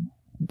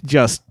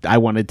just, I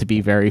wanted to be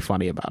very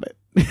funny about it.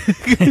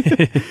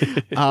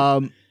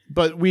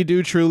 But we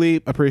do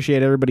truly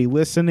appreciate everybody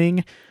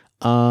listening.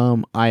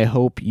 I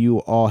hope you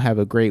all have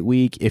a great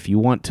week. If you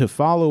want to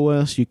follow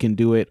us, you can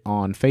do it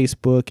on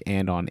Facebook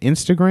and on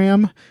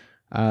Instagram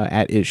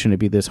at It Shouldn't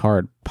Be This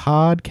Hard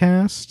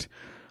Podcast.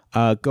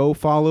 Go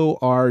follow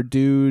our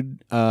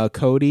dude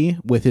Cody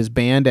with his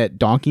band at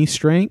Donkey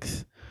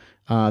Strength.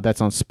 That's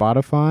on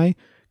Spotify.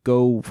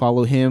 Go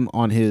follow him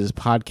on his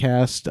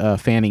podcast,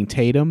 Fanning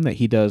Tatum, that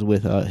he does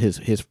with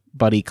his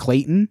buddy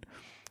Clayton.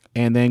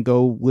 And then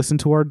go listen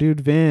to our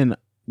dude Vin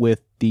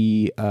with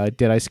the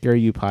Did I Scare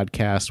You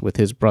podcast with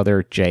his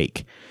brother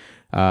Jake.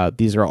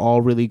 These are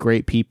all really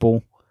great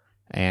people,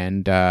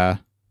 and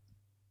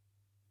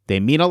they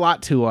mean a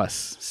lot to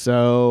us.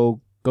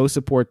 So go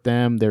support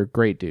them. They're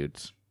great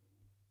dudes.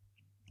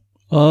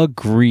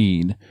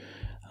 Agreed.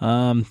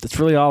 That's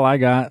really all I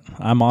got.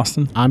 I'm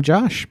Austin. I'm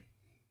Josh.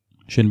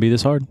 Shouldn't be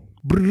this hard.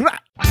 Brrrah.